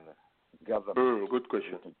with government? Good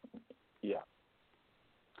question. Yeah.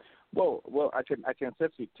 Well, I can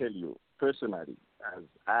certainly tell you personally, as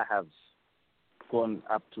I have gone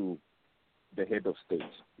up to the head of state.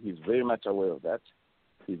 He's very much aware of that.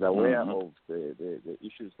 He's aware of the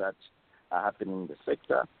issues that are happening in the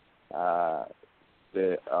sector.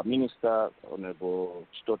 The Minister, Honorable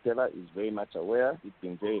Chitotela, is very much aware. He's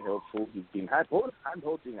been very helpful. He's been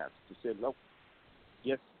hand-holding us to say, look,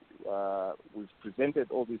 yes, we've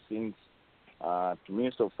presented all these things to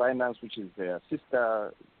Minister of Finance, which is their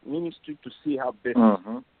sister ministry, to see how best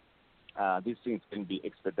these things can be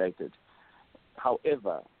expedited.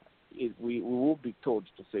 However, we will be told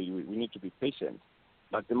to say we need to be patient.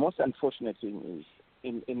 But the most unfortunate thing is,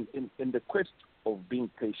 in the quest of being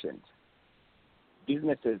patient,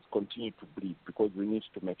 businesses continue to bleed because we need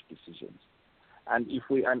to make decisions. And if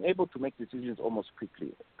we are unable to make decisions almost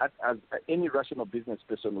quickly, as any rational business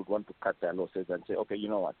person would want to cut their losses and say, okay, you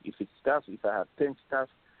know what, if it's staff, if I have 10 staff,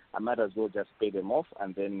 I might as well just pay them off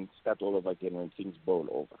and then start all over again when things boil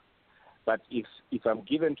over. But if I'm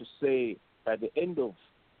given to say by the end of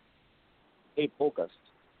August,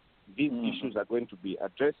 these issues are going to be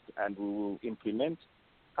addressed and we will implement,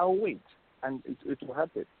 I'll wait and it will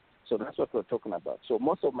happen. So that's what we're talking about. So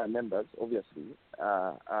most of my members, obviously,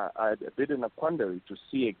 are a bit in a quandary to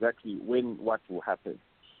see exactly what will happen.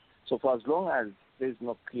 So for as long as there's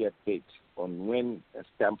no clear date on when a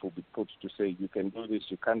stamp will be put to say you can do this,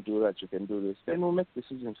 you can't do that, you can do this, then we'll make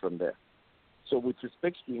decisions from there. So with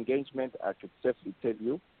respect to engagement, I could safely tell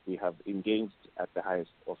you we have engaged at the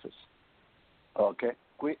highest office. Okay.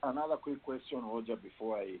 Another quick question, Roger,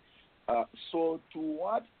 before I... so to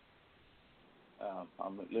what...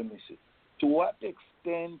 let me see. To what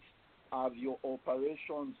extent have your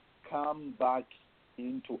operations come back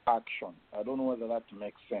into action? I don't know whether that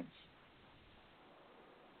makes sense.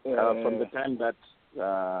 From the time that...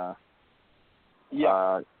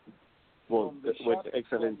 with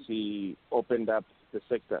Excellency opened up the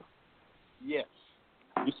sector. Yes.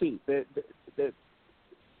 You see,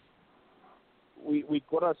 we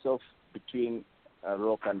got ourselves between a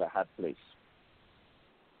rock and a hard place.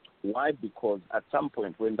 Why? Because at some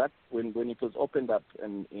point, when it was opened up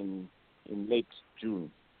in late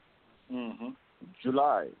June,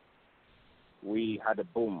 July, we had a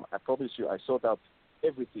boom. I promise you, I sorted out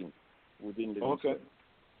everything within the region.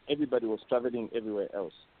 Everybody was traveling everywhere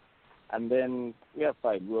else. And then we are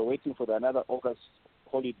fine. We were waiting for another August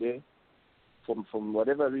holiday. From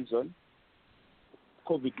whatever reason,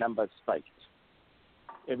 COVID numbers spiked.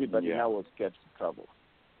 Everybody now was scared to travel.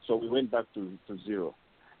 So we went back to zero.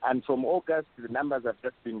 And from August, the numbers have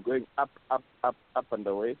just been going up and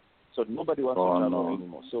away. So nobody wants to travel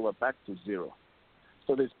anymore. So we're back to zero.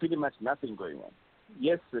 So there's pretty much nothing going on.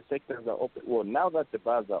 Yes, the sectors are open. Well, now that the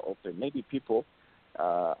bars are open, maybe people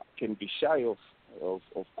can be shy of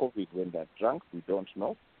COVID when they're drunk. We don't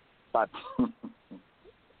know. But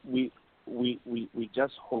we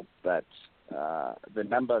just hope that the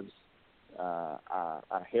numbers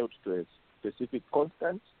are held to a specific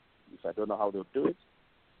constant. If I don't know how they'll do it.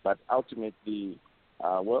 But ultimately,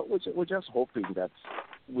 we're just hoping that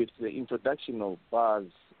with the introduction of bars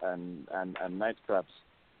and nightclubs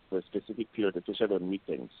for a specific period, especially on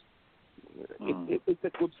weekends, it's a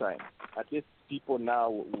good sign. At least people now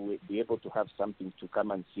will be able to have something to come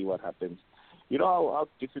and see what happens. You know how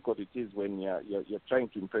difficult it is when you're trying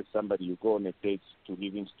to impress somebody. You go on a date to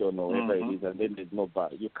Livingstone or wherever it is, and then there's no bar.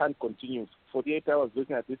 You can't continue 48 hours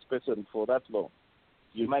looking at this person for that long.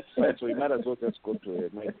 You might fight, so you might as well just go to a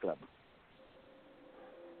nightclub.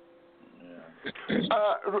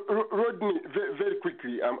 Rodney, very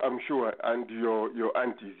quickly, I'm sure, and your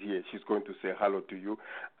aunt is here. She's going to say hello to you.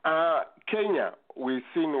 Kenya, we've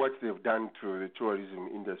seen what they've done to the tourism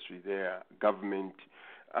industry. Their government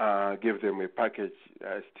gave them a package,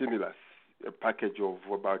 stimulus a package of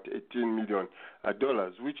about $18 million,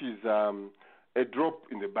 which is a drop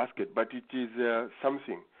in the basket, but it is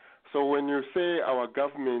something. So when you say our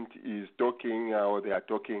government is talking or they are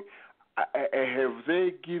talking, have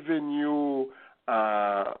they given you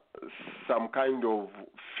some kind of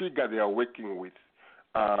figure they are working with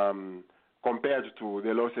compared to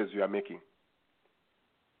the losses you are making?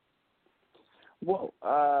 Well,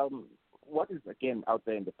 what is again out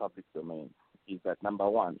there in the public domain is that, number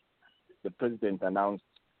one, the president announced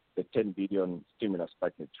the 10 billion stimulus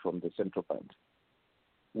package from the central bank,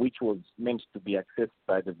 which was meant to be accessed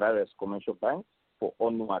by the various commercial banks for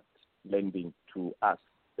onward lending to us,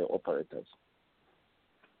 the operators.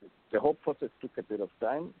 The whole process took a bit of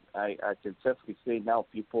time. I can safely say now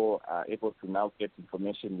people are able to now get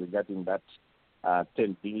information regarding that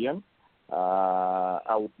 10 billion.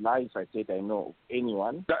 I would lie if I said I know of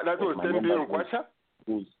anyone. That was 10 billion kwacha?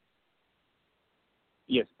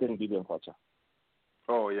 Yes, 10 billion kwacha.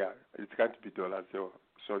 Oh, yeah. It can't be dollars. So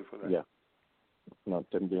sorry for that. Yeah. No,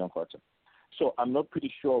 10 billion kwacha. So I'm not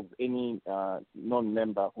pretty sure of any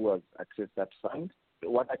non-member who has accessed that fund.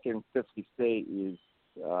 What I can safely say is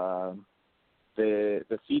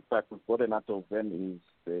the feedback we've gotten out of them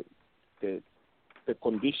is the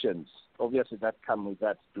conditions, obviously, that come with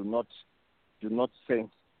that do not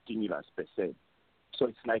sense stimulus per se. So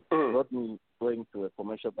it's like not me going to a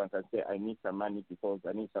commercial bank and say I need some money because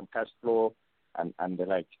I need some cash flow and the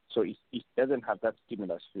like. So it doesn't have that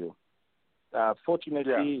stimulus feel.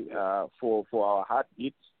 Fortunately, for our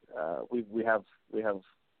heartbeat, we have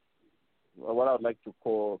what I would like to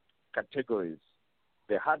call categories.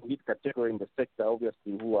 The heartbeat category in the sector,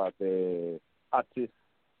 obviously, who are the artists,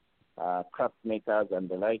 craft makers, and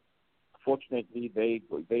the like. Fortunately, they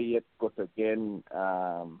yet got again.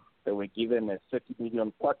 They were given a 30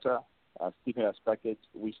 million quarter stimulus package,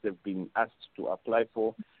 which they've been asked to apply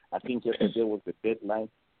for. I think yesterday was the deadline.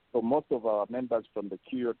 So most of our members from the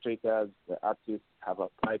curio traders, the artists, have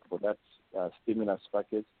applied for that stimulus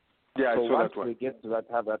package. Yeah, so I saw once that one. we get to that,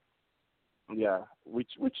 have that,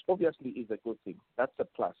 which obviously is a good thing. That's a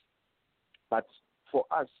plus. But for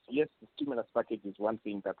us, yes, the stimulus package is one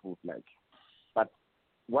thing that we would like. But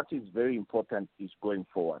what is very important is going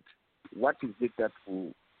forward. What is it that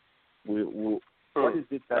what is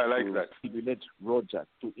it that will stimulate Roger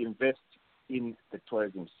to invest in the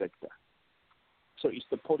tourism sector? So it's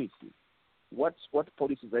the policy. What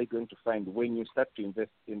policies are you going to find when you start to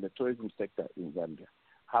invest in the tourism sector in Zambia?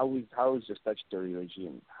 How is your statutory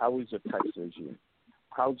regime? How is your tax regime?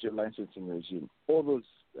 How is your licensing regime? All those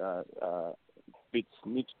bits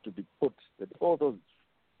need to be put. All those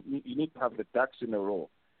you need to have the ducks in a row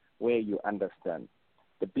where you understand.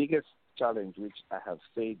 The biggest challenge, which I have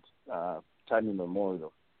said time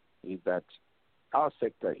immemorial, is that our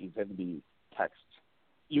sector is heavily taxed.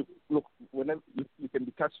 You look, whenever you can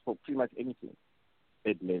be taxed for pretty much anything.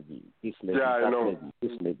 Bed levy, this levy, that levy,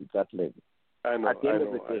 this levy, that levy. I know. At the end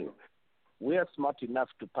of the day, we are smart enough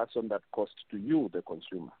to pass on that cost to you, the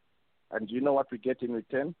consumer. And you know what we get in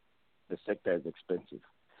return? The sector is expensive.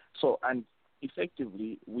 So, and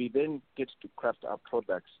effectively, we then get to craft our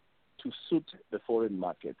products to suit the foreign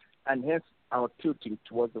market, and hence our tilting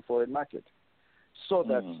towards the foreign market. So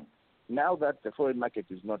that now that the foreign market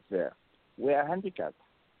is not there, we are handicapped.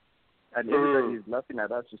 And everybody is laughing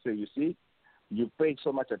at us to say, you see, you pay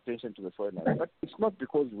so much attention to the foreign market. But it's not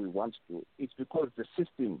because we want to. It's because the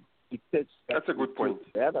system dictates that. That's a good point.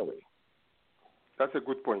 The other way. That's a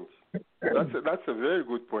good point. That's a very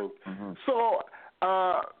good point. Mm-hmm. So,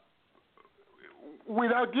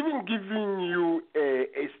 without giving you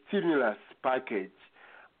a stimulus package,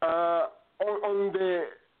 on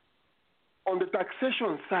the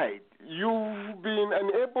taxation side, you've been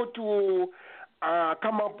unable to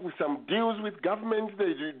come up with some deals with governments. They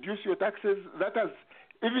reduce your taxes. That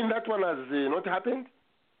one has not happened.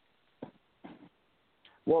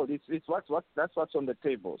 Well, that's what's on the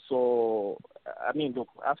table. So, I mean, look,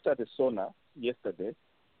 after the SONA yesterday,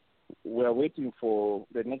 we're waiting for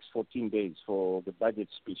the next 14 days for the budget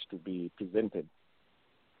speech to be presented.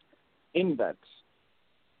 In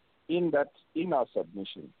our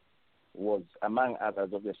submission was, among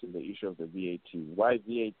others, obviously the issue of the VAT. Why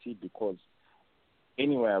VAT? Because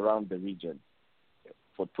anywhere around the region,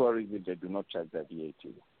 for tourism, they do not charge their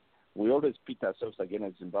VAT. We always pit ourselves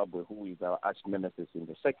against Zimbabwe, who is our arch nemesis in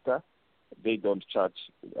the sector. They don't charge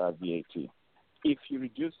VAT. If you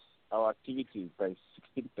reduce our activities by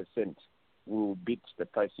 16%, we will beat the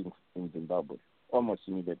pricing in Zimbabwe almost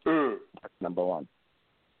immediately. That's number one.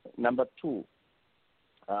 Number two,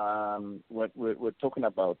 we're talking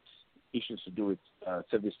about issues to do with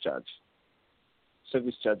service charge.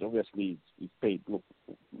 service charge obviously is paid. Look,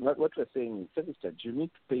 what we're saying is service charge. You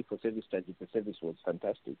need to pay for service charge if the service was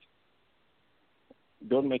fantastic.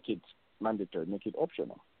 Don't make it mandatory. Make it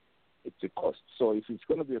optional. It's a cost. So if it's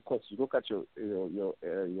going to be a cost, you look at your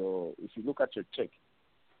if you look at your check,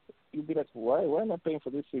 you'll be like, why am I paying for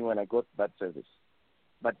this thing when I got that service?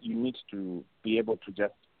 But you need to be able to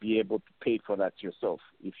just be able to pay for that yourself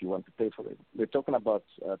if you want to pay for it. We're talking about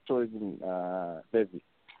tourism levy.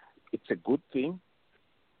 It's a good thing.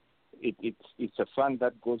 It's a fund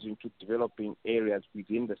that goes into developing areas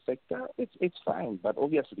within the sector. It's fine, but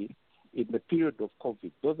obviously, in the period of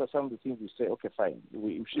COVID, those are some of the things we say, okay, fine,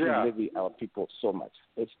 we shouldn't levy our people so much.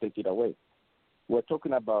 Let's take it away. We're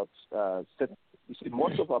talking about, you see,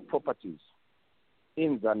 most of our properties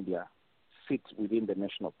in Zambia sit within the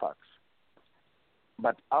national parks.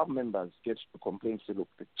 But our members get to complain, say, look,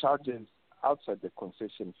 the charges outside the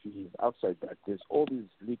concession fees, outside that, there's all these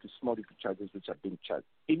small little charges which are being charged.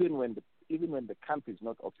 Even when the camp is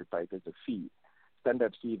not occupied, there's a fee,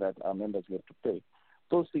 standard fee that our members get to pay.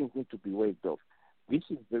 Those things need to be waived off. This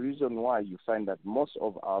is the reason why you find that most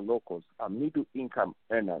of our locals are middle-income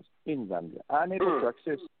earners in Zambia are unable to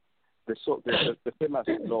access the famous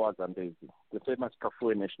Lower Zambezi, the famous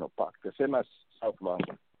Kafue National Park, the famous South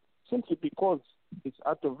Luangwa, simply because it's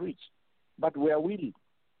out of reach. But we are willing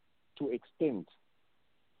to extend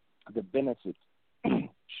the benefit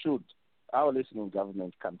should our listening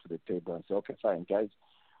government come to the table and say, okay, fine, guys,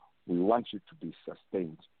 we want you to be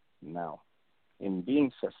sustained now. In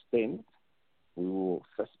being sustained, we will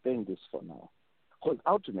suspend this for now. Because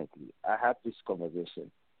ultimately, I had this conversation.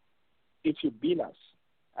 If you bill us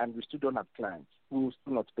and we still don't have clients, we will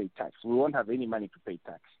still not pay tax. We won't have any money to pay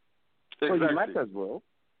tax. Exactly. So you might as well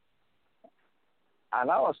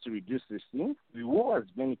allow us to reduce this thing. We will as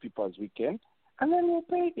many people as we can, and then we'll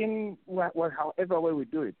pay in however way we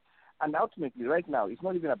do it. And ultimately, right now, it's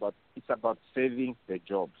about saving the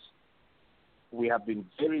jobs. We have been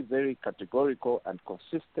very, very categorical and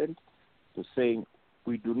consistent to saying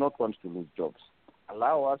we do not want to lose jobs.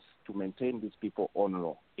 Allow us to maintain these people on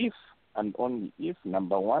law. If and only if,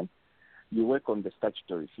 number one, you work on the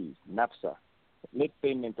statutory fees, NAPSA. Late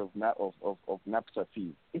payment of NAPSA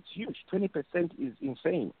fees. It's huge. 20% is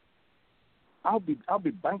insane. I'll be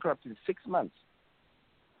bankrupt in 6 months.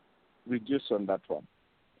 Reduce on that one.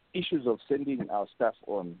 Issues of sending our staff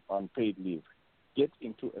on paid leave. Get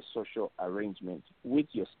into a social arrangement with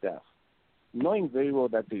your staff, knowing very well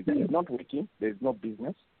that they're not working, there's no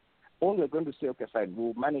business. All we're going to say, okay, fine,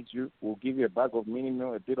 we'll manage you, we'll give you a bag of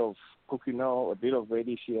minimum, a bit of cooking oil, a bit of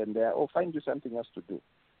radish here and there, or find you something else to do.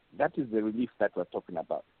 That is the relief that we're talking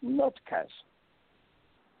about, not cash.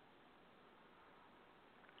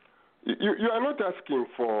 You are not asking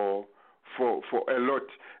for a lot.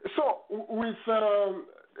 So with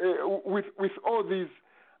all these,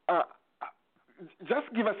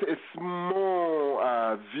 just give us a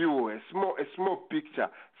small view, a small picture.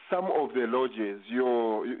 Some of the lodges,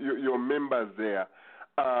 your members there.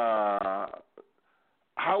 How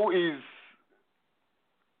is?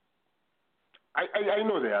 I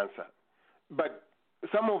know the answer, but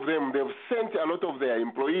some of them, they've sent a lot of their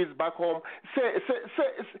employees back home. Say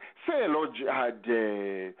a lodge had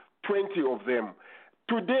 20 of them.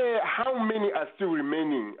 Today, how many are still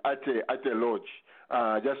remaining at a lodge,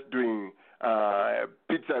 just doing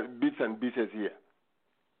bits and pieces here?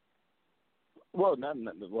 Well,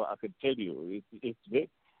 I can tell you, it's very,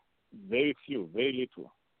 very few, very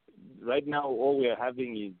little. Right now, all we are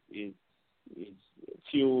having is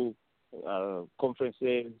few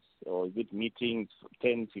conferences or meetings,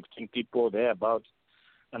 10, 15 people thereabouts,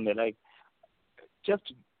 and they're like, just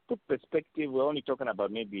to put perspective, we're only talking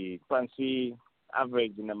about maybe fancy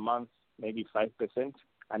average in a month, maybe 5%,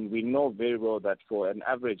 and we know very well that for an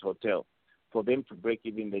average hotel, for them to break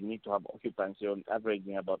even, they need to have occupancy on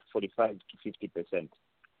averaging about 45 to 50%.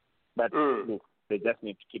 But look, they just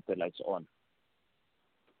need to keep the lights on.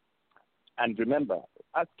 And remember,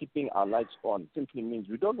 us keeping our lights on simply means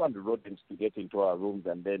we don't want the rodents to get into our rooms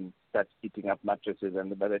and then start eating up mattresses.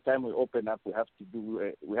 And by the time we open up, we have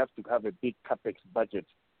to have a big capex budget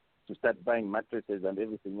to start buying mattresses and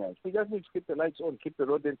everything else. We just need to keep the lights on, keep the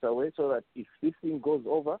rodents away, so that if this thing goes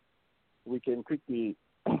over, we can quickly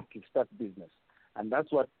kickstart business. And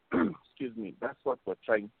that's what, that's what we're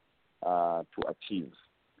trying to achieve.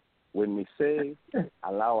 When we say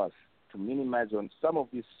allow us to minimize on some of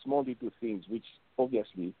these small little things, which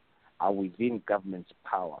obviously are within government's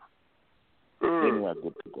power, then we're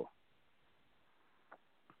good to go.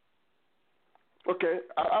 Okay,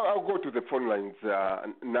 I'll go to the phone lines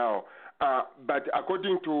now. But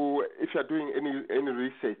according to, if you're doing any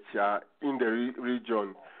research in the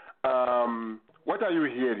region, what what are you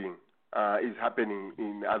hearing is happening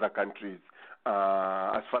in other countries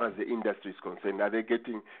as far as the industry is concerned? Are they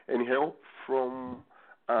getting any help from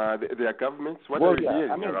their governments? What are you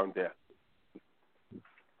hearing around there?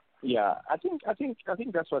 Yeah, I think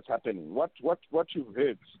that's what's happening. What you've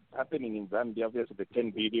heard happening in Zambia, obviously the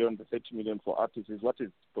 10 billion, the 30 million for artists is what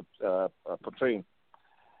is portraying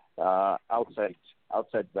outside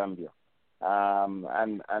Zambia,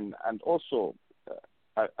 and also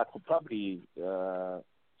I could probably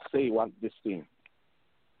say this thing.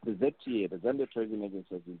 The ZTA, the Zambia Tourism Agency,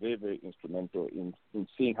 has been very, very instrumental in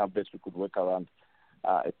seeing how best we could work around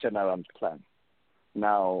a turnaround plan.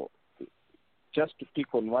 Now, just to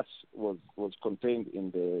pick on what was contained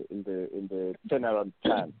in the turnaround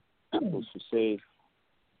plan, was to say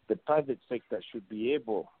the private sector should be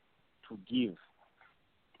able to give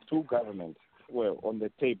to government, well, on the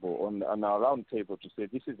table, on our round table, to say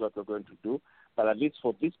this is what we're going to do, but at least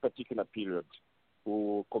for this particular period, we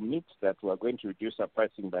will commit that we are going to reduce our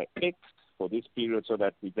pricing by X for this period so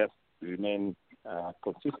that we just remain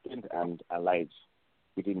consistent and alive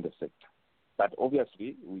within the sector. But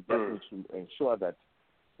obviously, we just need to ensure that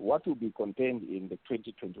what will be contained in the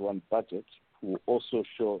 2021 budget will also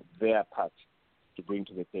show their part to bring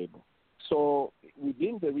to the table. So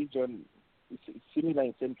within the region, similar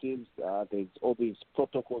incentives, there's all these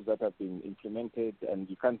protocols that have been implemented, and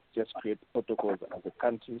you can't just create protocols as a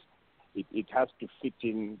country. It has to fit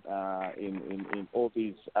in all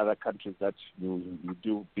these other countries that you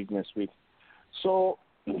do business with. So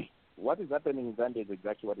what is happening in Zambia is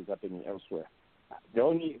exactly what is happening elsewhere. The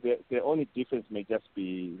only difference may just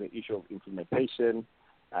be the issue of implementation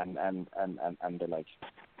and the like.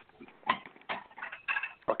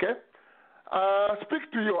 Okay.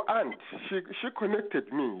 Speak to your aunt. She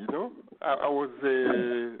connected me. You know, I was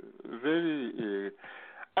very.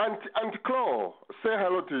 Aunt Claude, say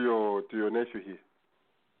hello to your nephew here.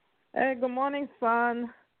 Hey, good morning, son.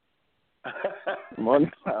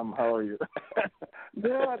 Morning, Sam. How are you?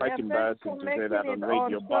 Good. Quite embarrassing to say that on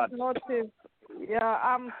radio, but yeah,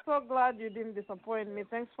 I'm so glad you didn't disappoint me.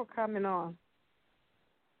 Thanks for coming on.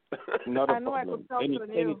 Not a problem.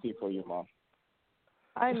 Anything for you, Mom.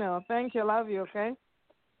 I know. Thank you. Love you. Okay.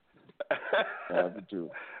 Love you too.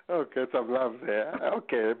 Okay, some love there.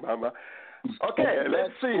 Okay, Mama. Okay,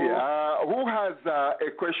 let's see. Who has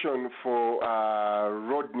a question for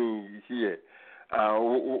Rodney here?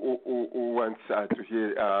 Who wants to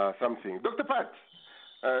hear something? Dr. Pat,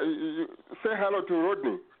 say hello to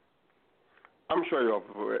Rodney. I'm sure you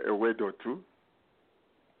have a word or two.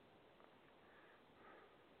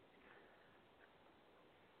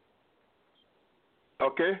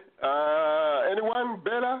 Okay. Anyone?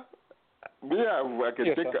 Bella? Yeah, I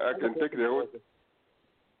can take the whole.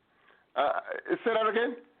 Say that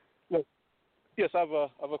again. Yes, I have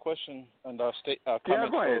a question and a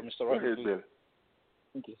comment go ahead. for Mr. Rodney. Go ahead,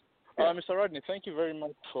 Thank you. Mr. Rodney, thank you very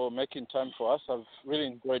much for making time for us. I've really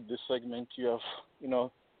enjoyed this segment. You have,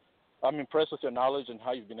 I'm impressed with your knowledge and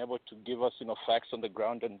how you've been able to give us, facts on the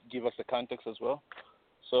ground and give us the context as well.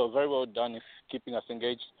 So very well done in keeping us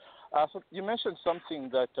engaged. So you mentioned something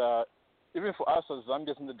that even for us as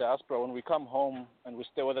Zambians in the diaspora, when we come home and we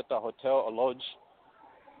stay whether at a hotel or lodge,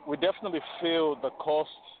 we definitely feel the cost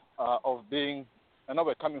of being, I know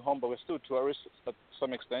we're coming home, but we're still tourists to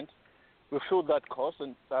some extent. We feel that cost,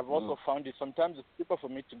 and I've also found it sometimes it's cheaper for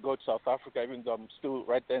me to go to South Africa, even though I'm still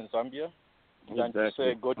right there in Zambia, than to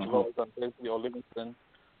say go to Zambia or Livingston.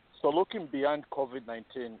 So looking beyond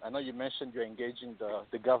COVID-19, I know you mentioned you're engaging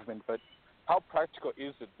the government, but how practical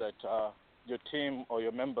is it that your team or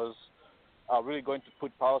your members are really going to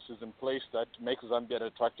put policies in place that make Zambia an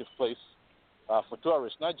attractive place for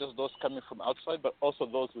tourists, not just those coming from outside, but also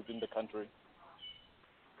those within the country?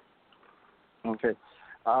 Okay.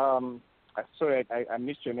 Sorry, I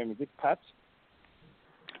missed your name. Is it Pat?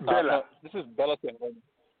 Bella. This is Bella from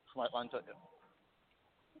my aunt.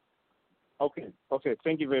 Okay.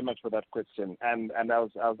 Thank you very much for that question. And I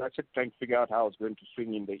was actually trying to figure out how I was going to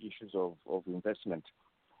swing in the issues of investment.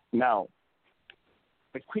 Now,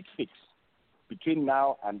 the quick fix between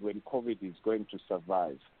now and when COVID is going to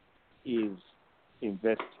survive is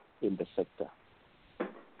invest in the sector.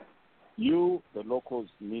 You, the locals,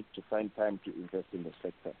 need to find time to invest in the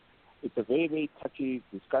sector. It's a very, very touchy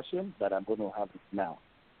discussion, but I'm going to have it now.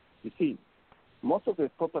 You see, most of the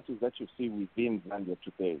properties that you see within Zambia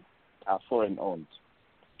today are foreign-owned,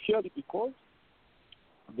 purely because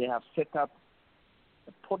they have set up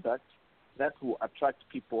a product that will attract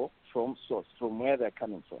people from source, from where they're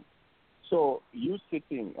coming from. So you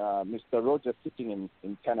sitting, Mr. Rogers sitting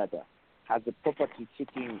in Canada, has a property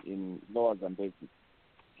sitting in Lower Zambezi.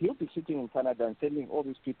 He'll be sitting in Canada and sending all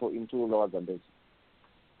these people into Lower Zambezi.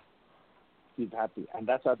 he's happy. And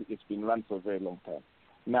that's how it's been run for a very long time.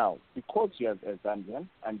 Now, because you're a Zambian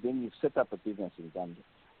and then you set up a business in Zambia,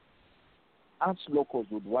 us locals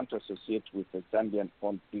would want to associate with a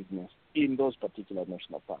Zambian-owned business in those particular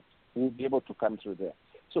national parks. We'll be able to come through there.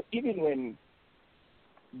 So even when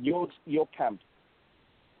your camp,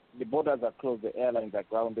 the borders are closed, the airlines are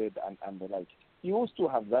grounded, and the like, you will still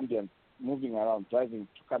have Zambians moving around, driving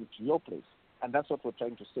to come to your place. And that's what we're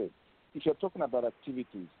trying to say. If you're talking about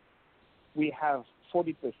activities, we have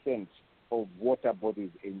 40% of water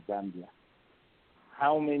bodies in Zambia.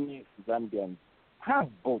 How many Zambians have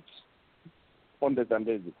boats on the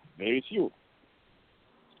Zambezi? Very few.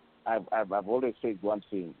 I've always said one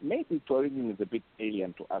thing. Maybe tourism is a bit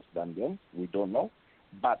alien to us Zambians. We don't know.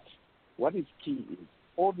 But what is key is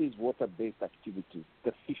all these water-based activities,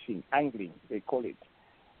 the fishing, angling, they call it,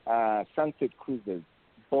 sunset cruises,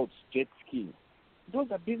 boats, jet skiing. Those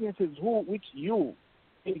are businesses which you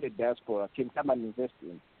in the diaspora can come and invest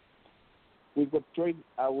in. We've got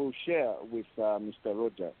I will share with Mr.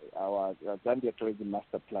 Roger our Zambia Tourism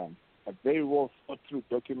Master Plan, a very well thought through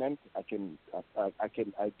document. I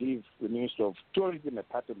give the Minister of Tourism a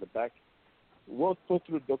pat on the back. Well thought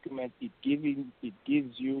through document. It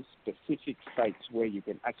gives you specific sites where you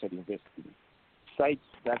can actually invest in, sites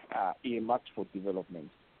that are earmarked for development.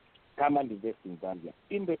 Come and invest in Zambia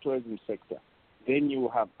in the tourism sector. Then you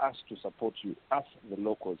have us to support you, us the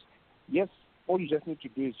locals. Yes, all you just need to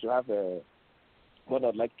do is to have what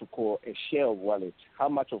I'd like to call a share of wallet. How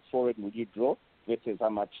much of foreign would you draw versus how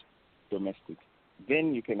much domestic?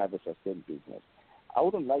 Then you can have a sustained business. I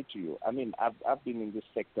wouldn't lie to you. I mean, I've been in this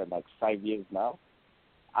sector like 5 years now.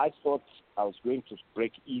 I thought I was going to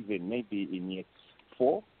break even maybe in year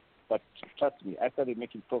 4, but trust me, I started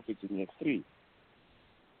making profits in year 3.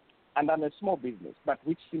 And I'm a small business, but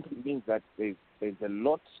which simply means that there's a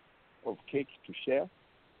lot of cake to share.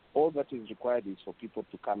 All that is required is for people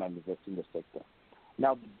to come and invest in the sector.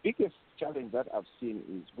 Now, the biggest challenge that I've seen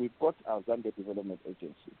is we've got our Zambia Development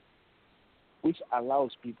Agency, which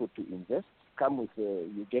allows people to invest, come with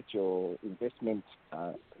you get your investment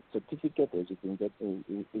certificate or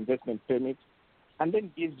investment permit, and then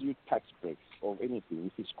gives you tax breaks of anything.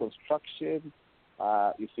 If it's construction,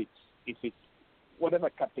 if it's whatever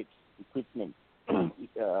capex equipment,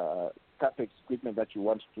 capex equipment that you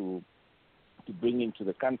want to bring into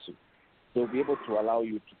the country, they'll be able to allow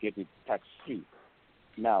you to get it tax-free.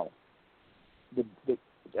 Now,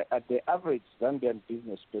 at the average Zambian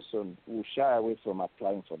business person will shy away from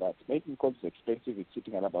applying for that. Maybe because it's expensive, it's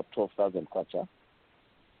sitting at about 12,000 kwacha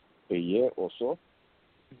a year or so.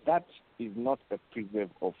 That is not a preserve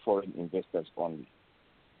of foreign investors only.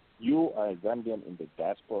 You are a Zambian in the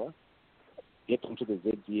diaspora. Get onto the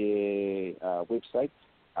ZDA website,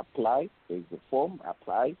 apply. There's a form,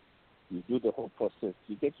 apply. You do the whole process.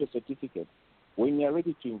 You get your certificate. When you're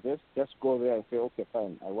ready to invest, just go there and say, okay,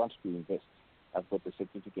 fine, I want to invest. I've got the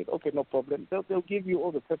certificate. Okay, no problem. They'll give you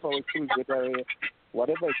all the paperwork,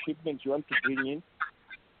 whatever equipment you want to bring in,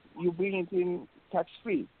 you bring it in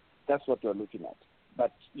tax-free. That's what we're looking at.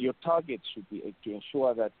 But your target should be to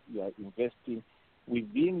ensure that you are investing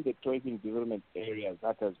within the tourism development area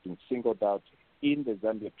that has been singled out in the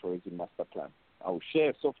Zambia Tourism Master Plan. I will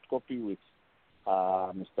share a soft copy with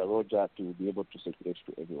Mr. Roger to be able to circulate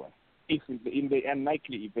to everyone, if in the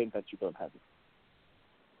unlikely event that you don't have it.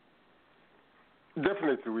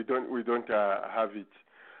 Definitely, we don't have it.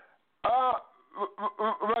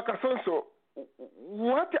 Rakasonso,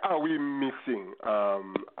 what are we missing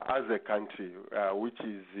as a country, which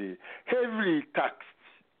is heavily taxed?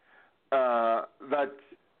 That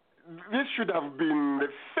this should have been the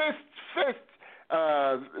first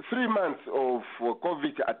 3 months of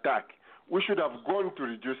COVID attack. We should have gone to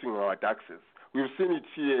reducing our taxes. We've seen it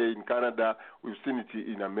here in Canada. We've seen it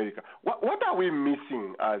in America. What are we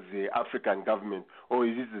missing as the African government, or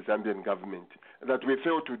is it the Zambian government, that we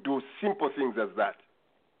fail to do simple things as that?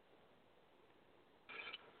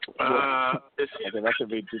 That's a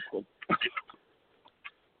very difficult.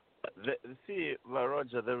 See,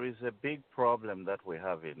 Roger, there is a big problem that we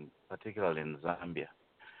have particularly in Zambia.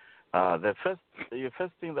 The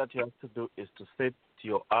first thing that you have to do is to set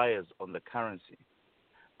your eyes on the currency.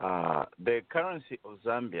 The currency of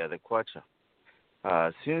Zambia, the kwacha,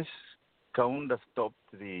 since Kaunda stopped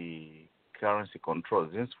the currency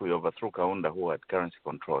controls, since we overthrew Kaunda who had currency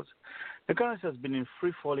controls, the currency has been in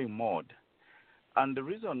free-falling mode. And the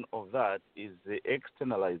reason of that is the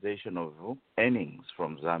externalization of earnings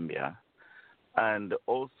from Zambia and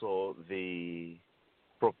also the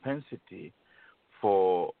propensity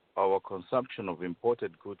for our consumption of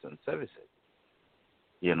imported goods and services.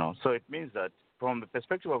 So it means that from the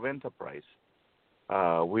perspective of enterprise,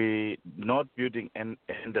 we not building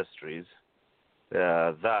industries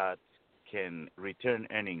that can return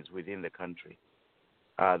earnings within the country.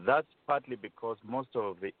 That's partly because most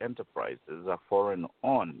of the enterprises are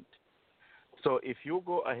foreign-owned. So if you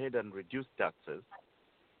go ahead and reduce taxes,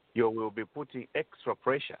 you will be putting extra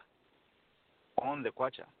pressure on the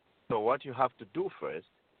kwacha. So what you have to do first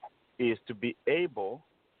is to be able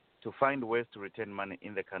to find ways to return money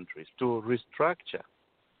in the countries, to restructure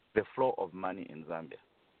the flow of money in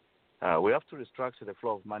Zambia. We have to restructure the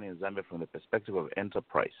flow of money in Zambia from the perspective of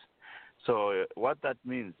enterprise. So what that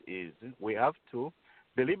means is we have to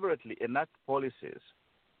deliberately enact policies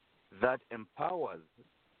that empowers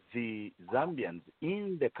the Zambians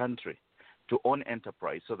in the country to own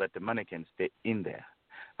enterprise so that the money can stay in there.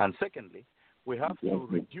 And secondly, we have to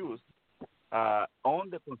reduce on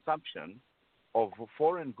the consumption of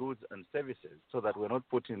foreign goods and services so that we're not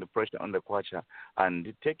putting the pressure on the kwacha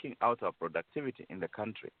and taking out our productivity in the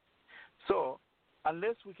country. So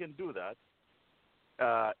unless we can do that,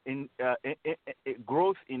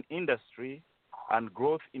 growth in industry and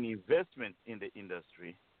growth in investment in the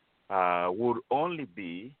industry would only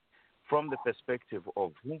be from the perspective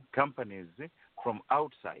of companies from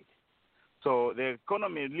outside. So the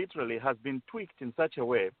economy literally has been tweaked in such a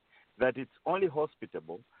way that it's only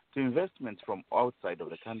hospitable to investments from outside of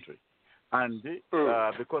the country. And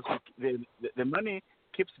because the money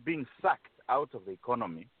keeps being sucked out of the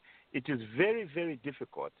economy, it is very, very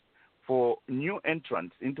difficult for new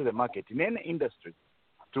entrants into the market in any industry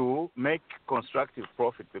to make constructive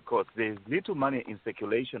profit because there's little money in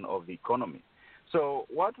circulation of the economy. So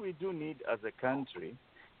what we do need as a country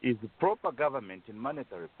is proper government in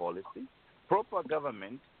monetary policy, proper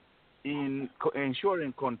government in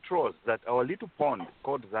ensuring controls that our little pond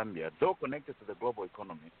called Zambia, though connected to the global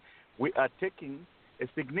economy, we are taking a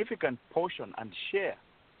significant portion and share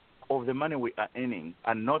of the money we are earning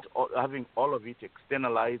and not having all of it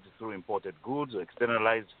externalized through imported goods or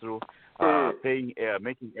externalized through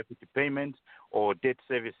making equity payments or debt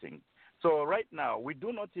servicing. So right now, we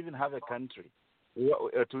do not even have a country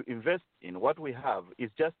to invest in. What we have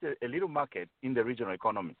is just a little market in the regional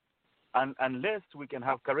economy. And unless we can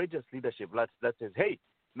have courageous leadership that says, hey,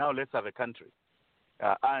 now let's have a country.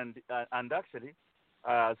 And actually,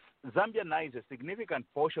 Zambianize a significant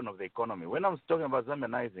portion of the economy. When I'm talking about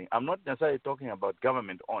Zambianizing, I'm not necessarily talking about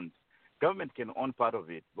government-owned. Government can own part of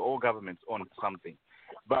it. All governments own something.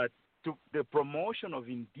 But to the promotion of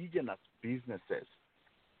indigenous businesses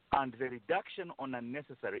and the reduction on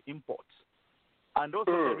unnecessary imports, and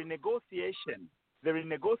also the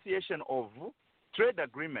renegotiation of trade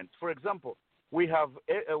agreements. For example, we have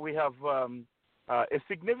a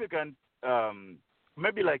significant,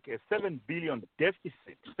 maybe like a $7 billion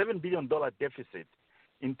deficit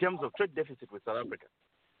in terms of trade deficit with South Africa.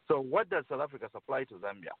 So what does South Africa supply to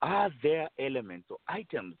Zambia? Are there elements or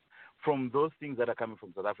items from those things that are coming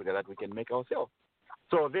from South Africa that we can make ourselves?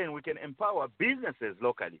 So then we can empower businesses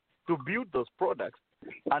locally to build those products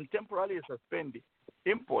and temporarily suspend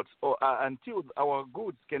imports or until our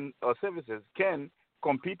goods or services can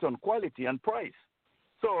compete on quality and price.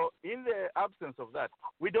 So in the absence of that,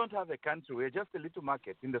 we don't have a country. We're just a little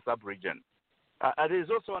market in the sub-region. There is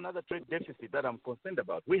also another trade deficit that I'm concerned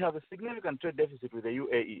about. We have a significant trade deficit with the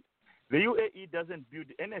UAE. The UAE doesn't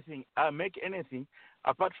build anything, make anything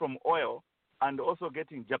apart from oil and also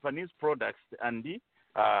getting Japanese products and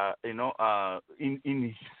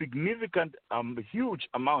in significant, huge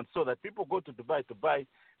amounts, so that people go to Dubai to buy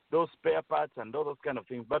those spare parts and all those kind of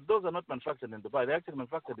things. But those are not manufactured in Dubai. They're actually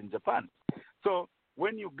manufactured in Japan. So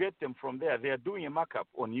when you get them from there, they are doing a markup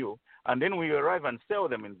on you. And then when you arrive and sell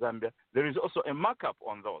them in Zambia, there is also a markup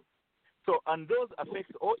on those. So, and those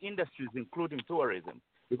affect all industries, including tourism.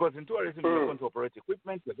 Because in tourism, you're going to operate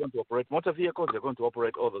equipment, you're going to operate motor vehicles, you're going to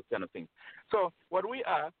operate all those kind of things. So what we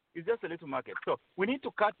are is just a little market. So we need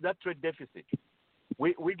to cut that trade deficit.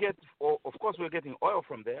 We get, of course, we're getting oil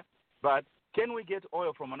from there, but can we get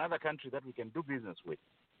oil from another country that we can do business with?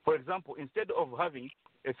 For example, instead of having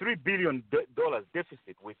a $3 billion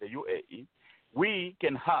deficit with the UAE, we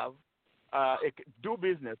can have do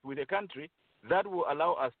business with a country that will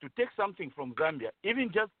allow us to take something from Zambia,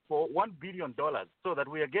 even just for $1 billion, so that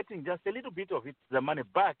we are getting just a little bit of it, the money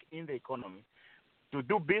back in the economy to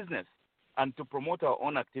do business and to promote our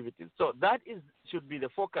own activities. So that should be the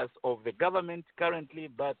focus of the government currently,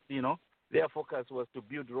 but, their focus was to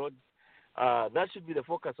build roads. That should be the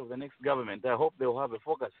focus of the next government. I hope they will have a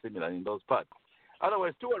focus similar in those parts.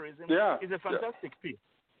 Otherwise, tourism is a fantastic piece.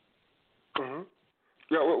 Mm-hmm.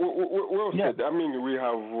 Yeah, well said. I mean, we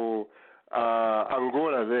have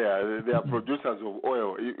Angola there, they are producers of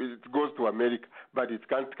oil. It goes to America, but it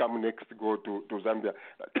can't come next go to Zambia.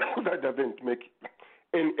 That doesn't make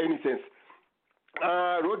any sense.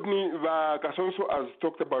 Rodney Kasonso has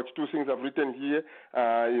talked about two things I've written here.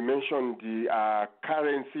 He mentioned the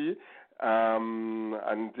currency,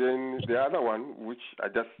 and then the other one, which I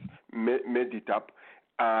just made it up,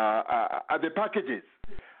 are the packages.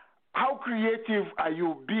 How creative are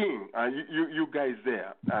you being, you guys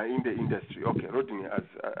there in the industry? Okay, Rodney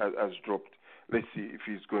has dropped. Let's see if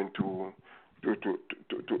he's going to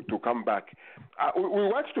come back. We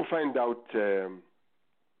want to find out,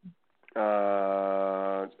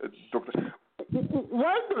 Doctor,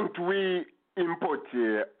 why don't we import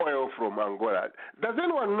oil from Angola? Does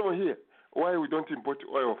anyone know here why we don't import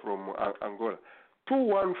oil from Angola?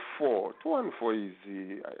 214 is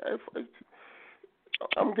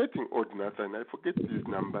I'm getting old, Nathan. I forget these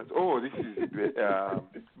numbers. Oh, this is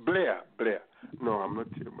Blair. No, I'm not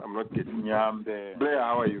getting. Blair,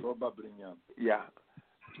 how are you? Probably, yeah.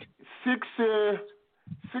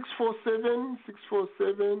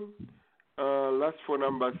 647. Last phone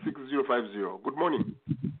number 6050. Good morning.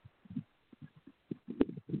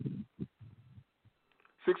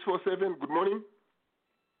 647. Good morning.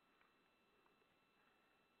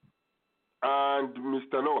 And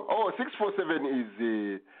Mr. Noah. Oh, 647 is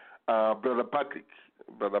Brother Patrick.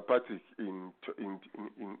 Brother Patrick in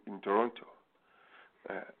Toronto.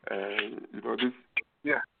 You know this?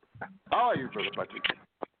 Yeah. How are you, Brother Patrick?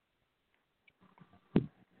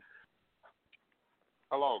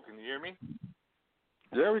 Hello, can you hear me?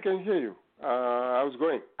 Yeah, we can hear you. How's it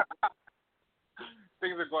going?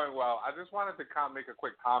 Things are going well. I just wanted to make a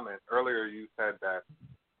quick comment. Earlier you said that,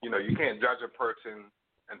 you can't judge a person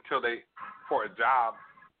for a job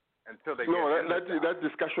until they get that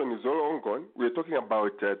discussion is all ongoing. We're talking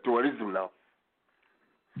about tourism now.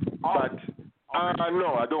 But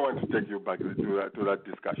no, I don't want to take you back to that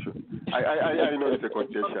discussion. I know it's a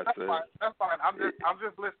contentious. That's fine. I'm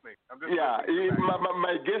just listening.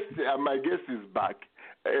 My guest is back.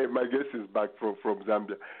 My guest is back from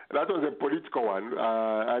Zambia. That was a political one,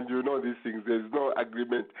 and you know these things. There's no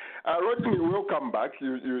agreement. Rodney, we'll come back.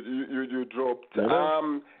 You dropped.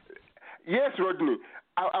 Yes, Rodney.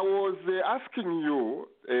 I was asking you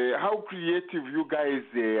how creative you guys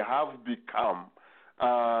have become.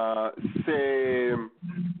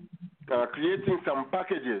 Creating some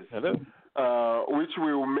packages which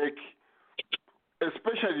will make,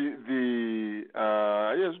 especially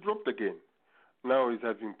yes, dropped again. Now he's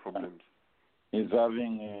having problems. He's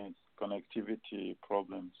having connectivity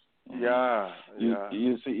problems. Yeah.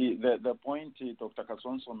 You see, the point Dr.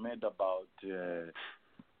 Kasonso made about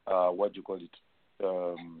what you call it,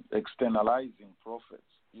 externalizing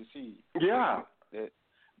profits. You see, yeah.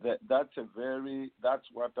 That's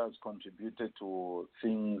what has contributed to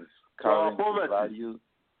things current value.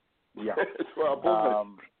 Yeah.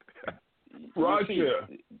 Roger.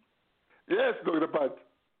 Yes, Dr. Pat.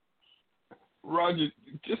 Roger,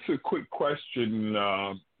 just a quick question.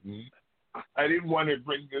 I didn't want to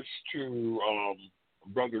bring this to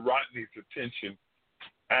Brother Rodney's attention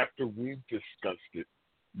after we've discussed it,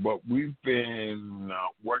 but we've been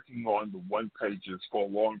working on the one pages for a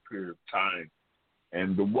long period of time.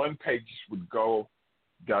 And the one pages would go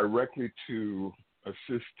directly to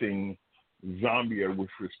assisting Zambia with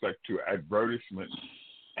respect to advertisements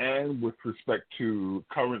and with respect to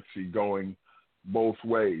currency going both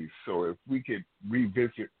ways. So if we could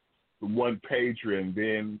revisit the one pager and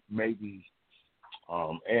then maybe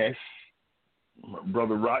ask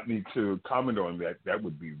Brother Rodney to comment on that, that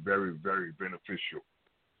would be very, very beneficial.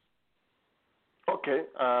 Okay.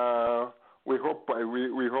 We hope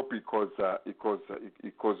it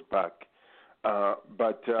goes back.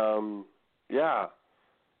 But yeah,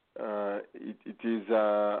 it is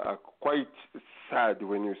quite sad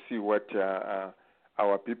when you see what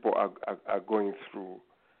our people are going through.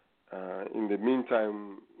 In the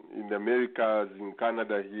meantime, in the Americas, in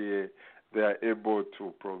Canada here, they are able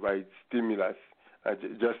to provide stimulus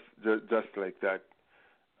just like that.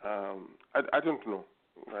 I don't know.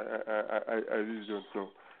 I really don't know.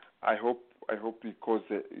 I hope it goes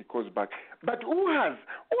back. But who has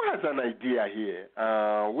an idea here?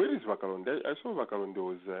 Where is Vakalonde? I saw Vakalonde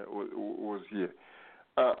was here.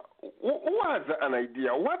 Who has an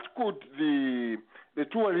idea? What could the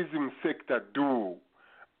tourism sector do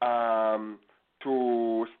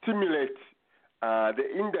to stimulate the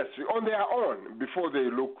industry on their own before they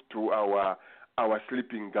look to our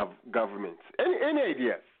sleeping governments? Any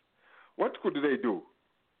ideas? What could they do?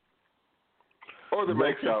 All the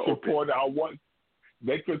mics are open.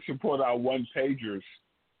 They could support our one pagers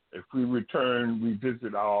If we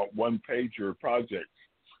revisit our one-pager projects,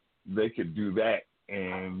 they could do that.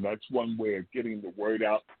 And that's one way of getting the word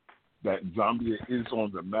out that Zambia is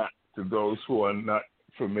on the map to those who are not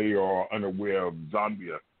familiar or unaware of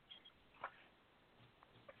Zambia.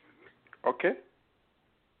 Okay.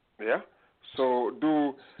 Yeah. So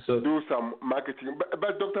do some marketing.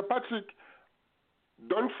 But Dr. Patrick,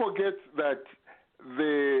 don't forget that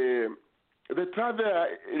the traveler,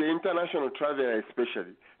 the international traveler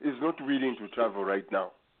especially, is not willing to travel right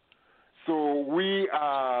now. So we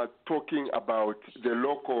are talking about the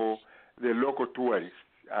local tourists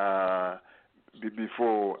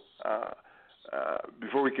before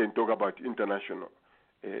we can talk about international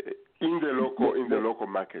in the local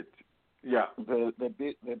market. Yeah.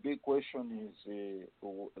 The big question is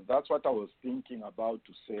that's what I was thinking about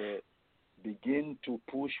to say. Begin to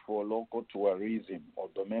push for local tourism or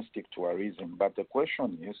domestic tourism, but the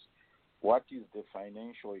question is, what is the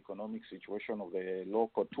financial economic situation of the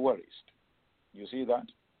local tourist? You see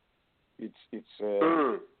that it's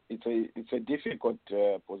a difficult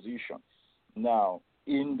position. Now,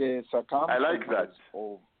 in the circumstances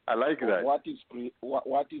of what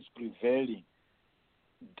is prevailing,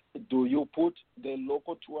 do you put the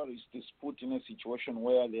local tourists is put in a situation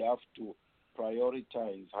where they have to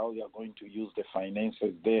prioritize how they are going to use the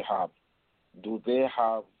finances they have? Do they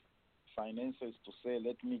have finances to say,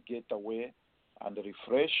 let me get away and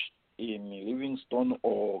refresh in Livingstone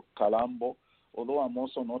or Kalambo? Although I'm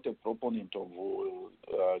also not a proponent of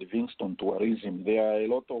Livingstone tourism, there are a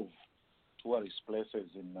lot of tourist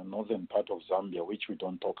places in the northern part of Zambia which we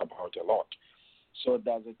don't talk about a lot. So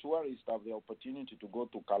does a tourist have the opportunity to go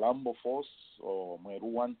to Kalambo Falls or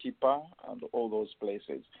Meruwantipa and all those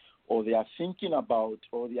places? Or they are thinking about,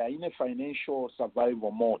 or they are in a financial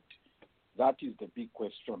survival mode? That is the big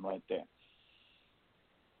question right there.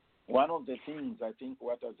 One of the things I think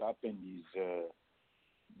what has happened is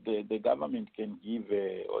the government can give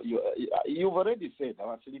you've already said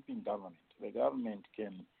our sleeping government. The government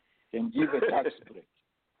can give a tax break.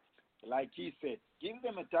 Like he said, give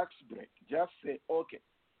them a tax break. Just say, okay,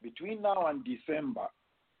 between now and December,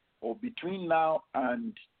 or between now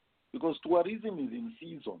and, because tourism is in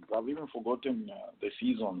seasons. I've even forgotten the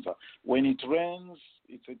seasons. When it rains,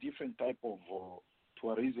 it's a different type of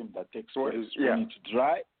tourism that takes place. Yeah.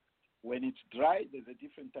 When it's dry, there's a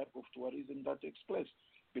different type of tourism that takes place.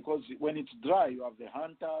 Because when it's dry, you have the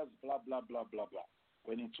hunters, blah, blah, blah, blah, blah.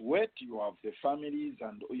 When it's wet, you have the families.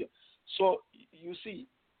 And so, you see,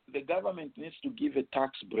 the government needs to give a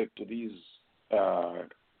tax break to these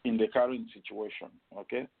in the current situation,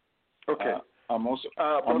 okay? Okay. I'm also...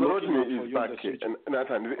 Rodney is back. And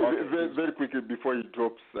Nathan, very quickly before he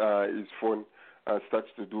drops his phone and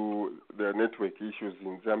starts to do the network issues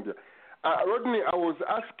in Zambia. Rodney, I was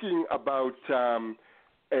asking about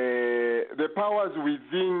the powers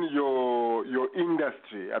within your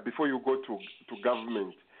industry before you go to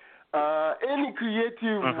government. Any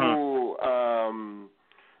creative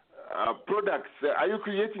products? Are you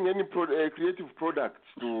creating any creative products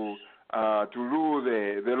to lure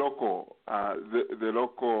the local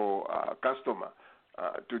customer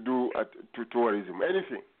to do to tourism?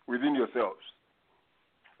 Anything within yourselves?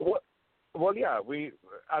 Well, yeah. We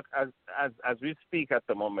as we speak at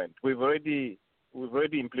the moment, we've already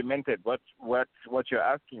implemented what you're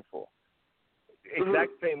asking for.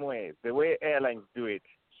 Exact same way, the way airlines do it,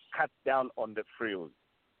 cut down on the frills.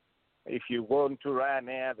 If you go into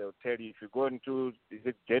Ryanair, they'll tell you. If you go into, is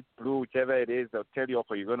it JetBlue, whichever it is, they'll tell you,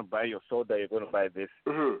 okay, you're going to buy your soda, you're going to buy this.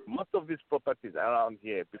 Most of these properties around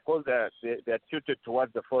here, because they're tilted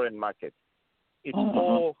towards the foreign market, it's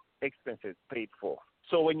all expenses paid for.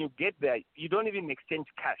 So when you get there, you don't even exchange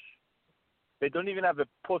cash. They don't even have a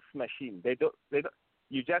POS machine. They don't.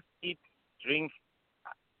 You just eat, drink,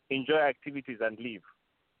 enjoy activities, and leave.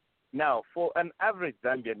 Now, for an average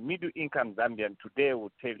Zambian, middle-income Zambian today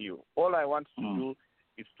will tell you, all I want to do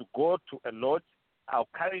is to go to a lodge. I'll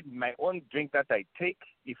carry my own drink that I take.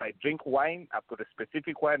 If I drink wine, I've got a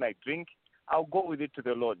specific wine I drink. I'll go with it to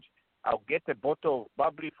the lodge. I'll get a bottle of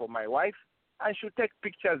bubbly for my wife, and she'll take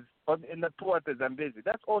pictures in the tour at the Zambezi.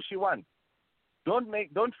 That's all she wants.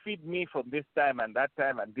 Don't feed me from this time and that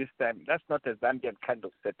time and this time. That's not a Zambian kind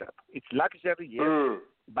of setup. It's luxury, yes,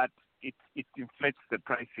 but it inflates the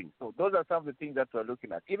pricing. So those are some of the things that we're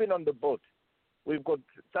looking at. Even on the boat, we've got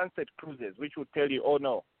sunset cruises, which will tell you, oh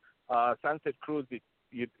no, sunset cruise,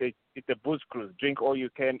 it's a booze cruise. Drink all you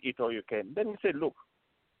can, eat all you can. Then you say, look,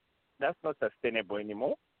 that's not sustainable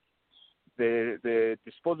anymore. The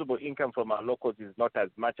disposable income from our locals is not as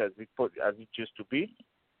much as it used to be.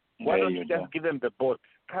 Why don't you just give them the boat?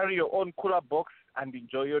 Carry your own cooler box and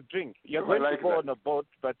enjoy your drink. You're going to go on a boat,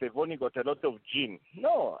 but they've only got a lot of gin.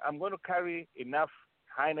 No, I'm going to carry enough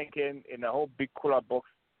Heineken in a whole big cooler box,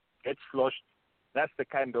 get sloshed. That's the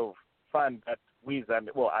kind of fun that we,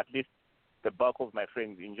 well, at least the bulk of my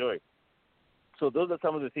friends enjoy. So those are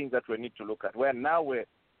some of the things that we need to look at. Where now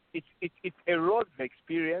it's a road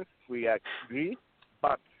experience, we agree,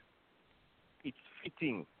 but it's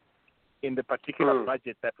fitting in the particular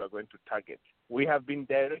budget that we're going to target. We have been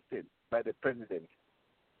directed by the president.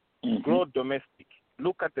 Grow domestic.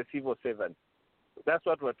 Look at the civil servants. That's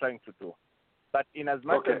what we're trying to do. But in as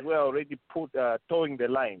much as we're already towing the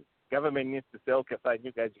line, government needs to say, okay, fine,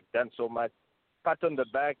 you guys, you've done so much. Pat on the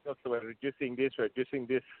back, okay, we're reducing this,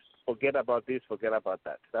 forget about this, forget about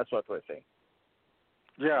that. That's what we're saying.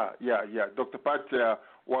 Yeah. Dr. Pat,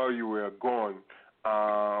 while you were gone,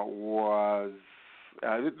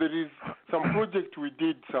 there is some project we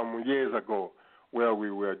did some years ago where we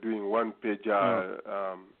were doing one pager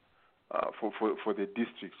for the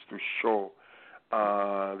districts to show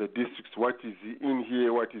the districts what is in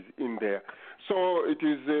here, what is in there. So it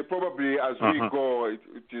is probably as we go,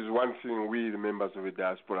 it is one thing we, the members of the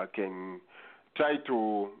diaspora, can try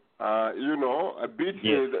to, beat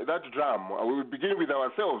that drum. We will begin with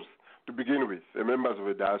ourselves to begin with, the members of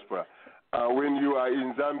the diaspora. When you are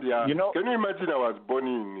in Zambia, can you imagine I was born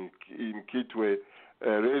in Kitwe,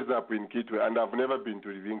 raised up in Kitwe, and I've never been to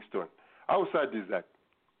Livingstone. How sad is that?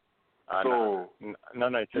 No,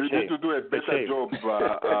 it's you need to do a better job,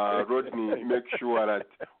 Rodney. Make sure that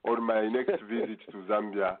on my next visit to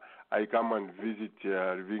Zambia, I come and visit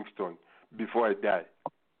Livingstone before I die.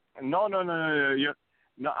 No.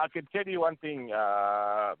 I can tell you one thing,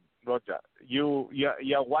 Roger. You're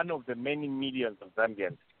one of the many millions of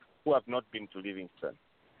Zambians who have not been to Livingstone.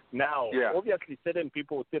 Now, obviously, certain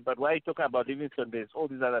people will say, but why are you talking about Livingstone? There's all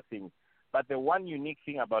these other things. But the one unique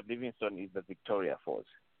thing about Livingstone is the Victoria Falls,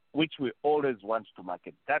 which we always want to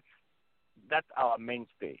market. That's our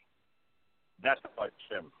mainstay. That's our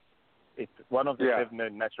gem. It's one of the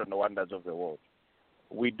 7 natural wonders of the world.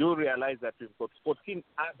 We do realize that we've got 14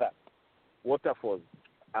 other waterfalls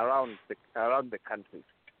around the country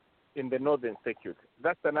in the northern circuit.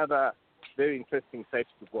 That's another very interesting site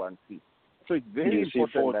to go and see. So it's very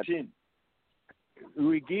important that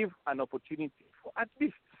we give an opportunity for at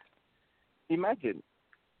least, imagine,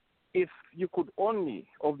 if you could only,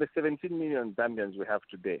 of the 17 million Zambians we have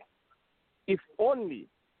today, if only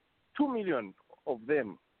 2 million of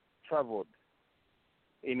them traveled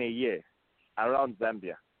in a year around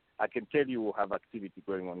Zambia, I can tell you we'll have activity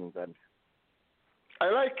going on in Zambia. I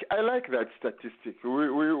like that statistic. The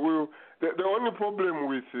only problem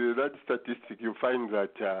with that statistic, you find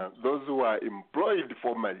that those who are employed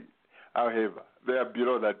formally, however, they are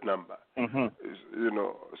below that number.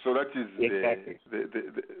 So that is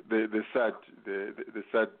the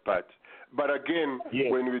sad part. But again,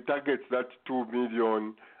 when we target that 2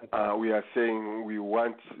 million, we are saying we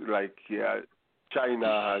want, like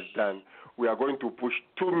China has done, we are going to push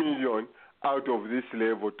 2 million out of this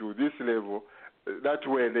level to this level. That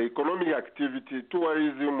way, the economic activity,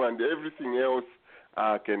 tourism, and everything else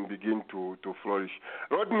can begin to flourish.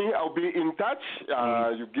 Rodney, I'll be in touch.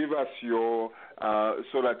 You give us your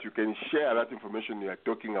so that you can share that information you are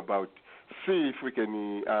talking about. See if we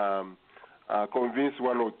can convince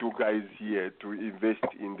 1 or 2 guys here to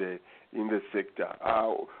invest in the sector.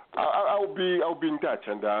 I'll be in touch,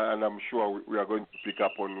 and I'm sure we are going to pick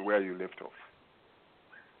up on where you left off.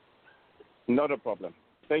 Not a problem.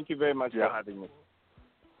 Thank you very much for having me.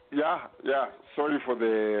 Yeah. Sorry for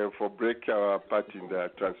break part in the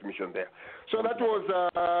transmission there. So that was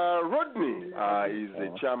Rodney. He's the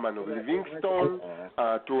chairman of Livingstone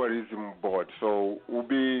Tourism Board. So we'll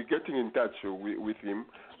be getting in touch with him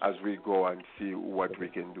as we go and see what we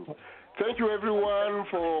can do. Thank you everyone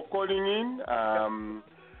for calling in.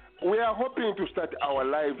 We are hoping to start our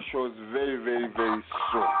live shows very, very, very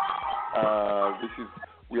soon.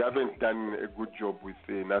 We haven't done a good job with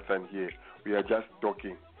Nathan here. We are just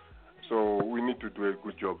talking. So we need to do a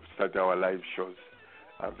good job, start our live shows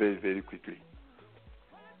very, very quickly.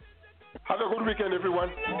 Have a good weekend, everyone.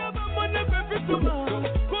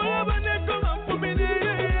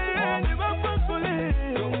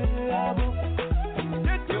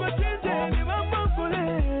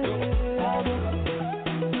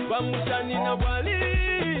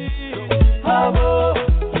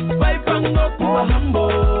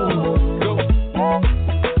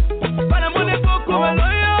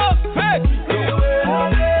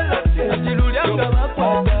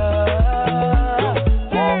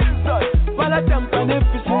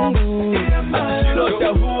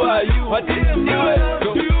 What do you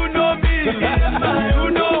know?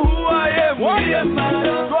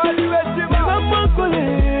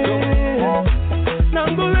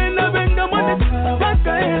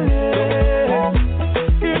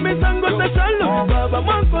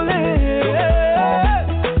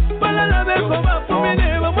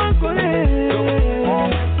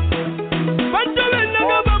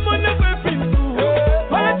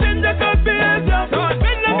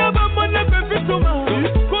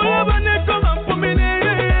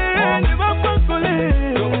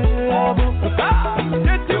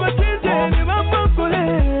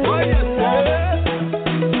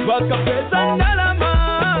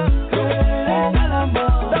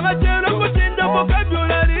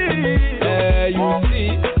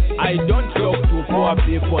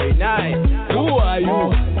 88.9. Who are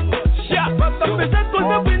you? Sharp. Pesa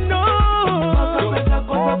cosa bueno. Pesa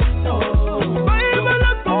cosa bueno. Vai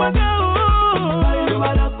bala comandao. Vai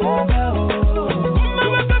bala comandao.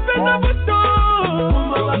 Mama pesa buto.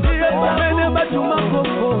 Mama pesa mene batuma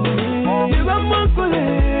koko. Iba mokole.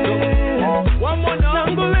 Wamona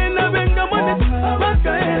ngole na benga mone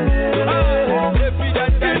abakaele.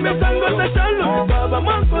 Dime tango ta chalo baba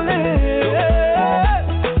mokole.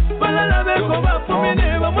 Bala la beko ba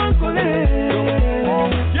fumine ba mokole.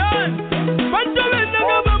 Yan, panto benga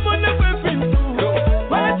ba mone kwe pintu.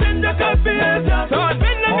 Ba chenja kapieza.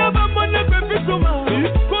 Benga ba mone kwe pisuma.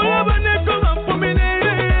 Kola bane ko ba fumine.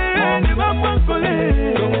 Ni ba mokole.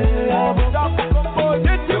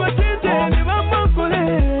 Yeti wa tete ni ba mokole.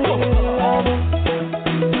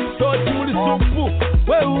 So chuli supu.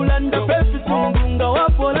 We ulanda pepi tungunga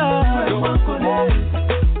wapola. We mokole.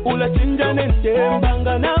 Ula chinja nente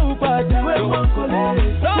mbanga na upate. We mokole.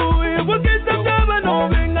 So iwukisa kaba no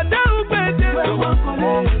venga da upete. We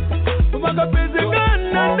mokole. Umaka peze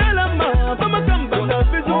gana ndalama. Pama kamba na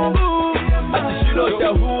fizungu. Ati shilota,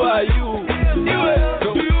 who are you? Do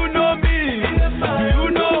you know me? Do you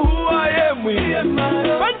know who I am?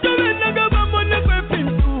 Panto venga ba mone kwe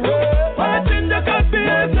pintu. Wala chinja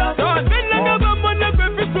kapieza. Venga ba mone kwe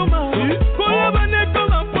pisuma. Kola bane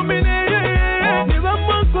koma fumine. Ni ba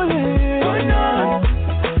mokole.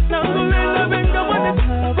 Nangule na venga mone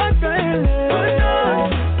bakaele.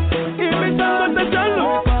 Ime tango ta chalo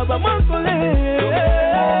baba mokole.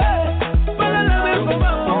 Bala la venga ba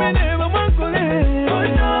fumine ba mokole.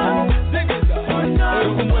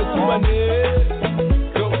 Kumwe tumane.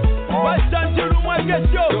 Wachanjiru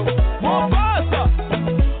mwagesho. Mombasa.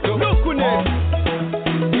 Lukunet.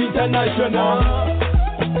 International.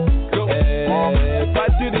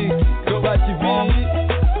 Patrick. Bativi.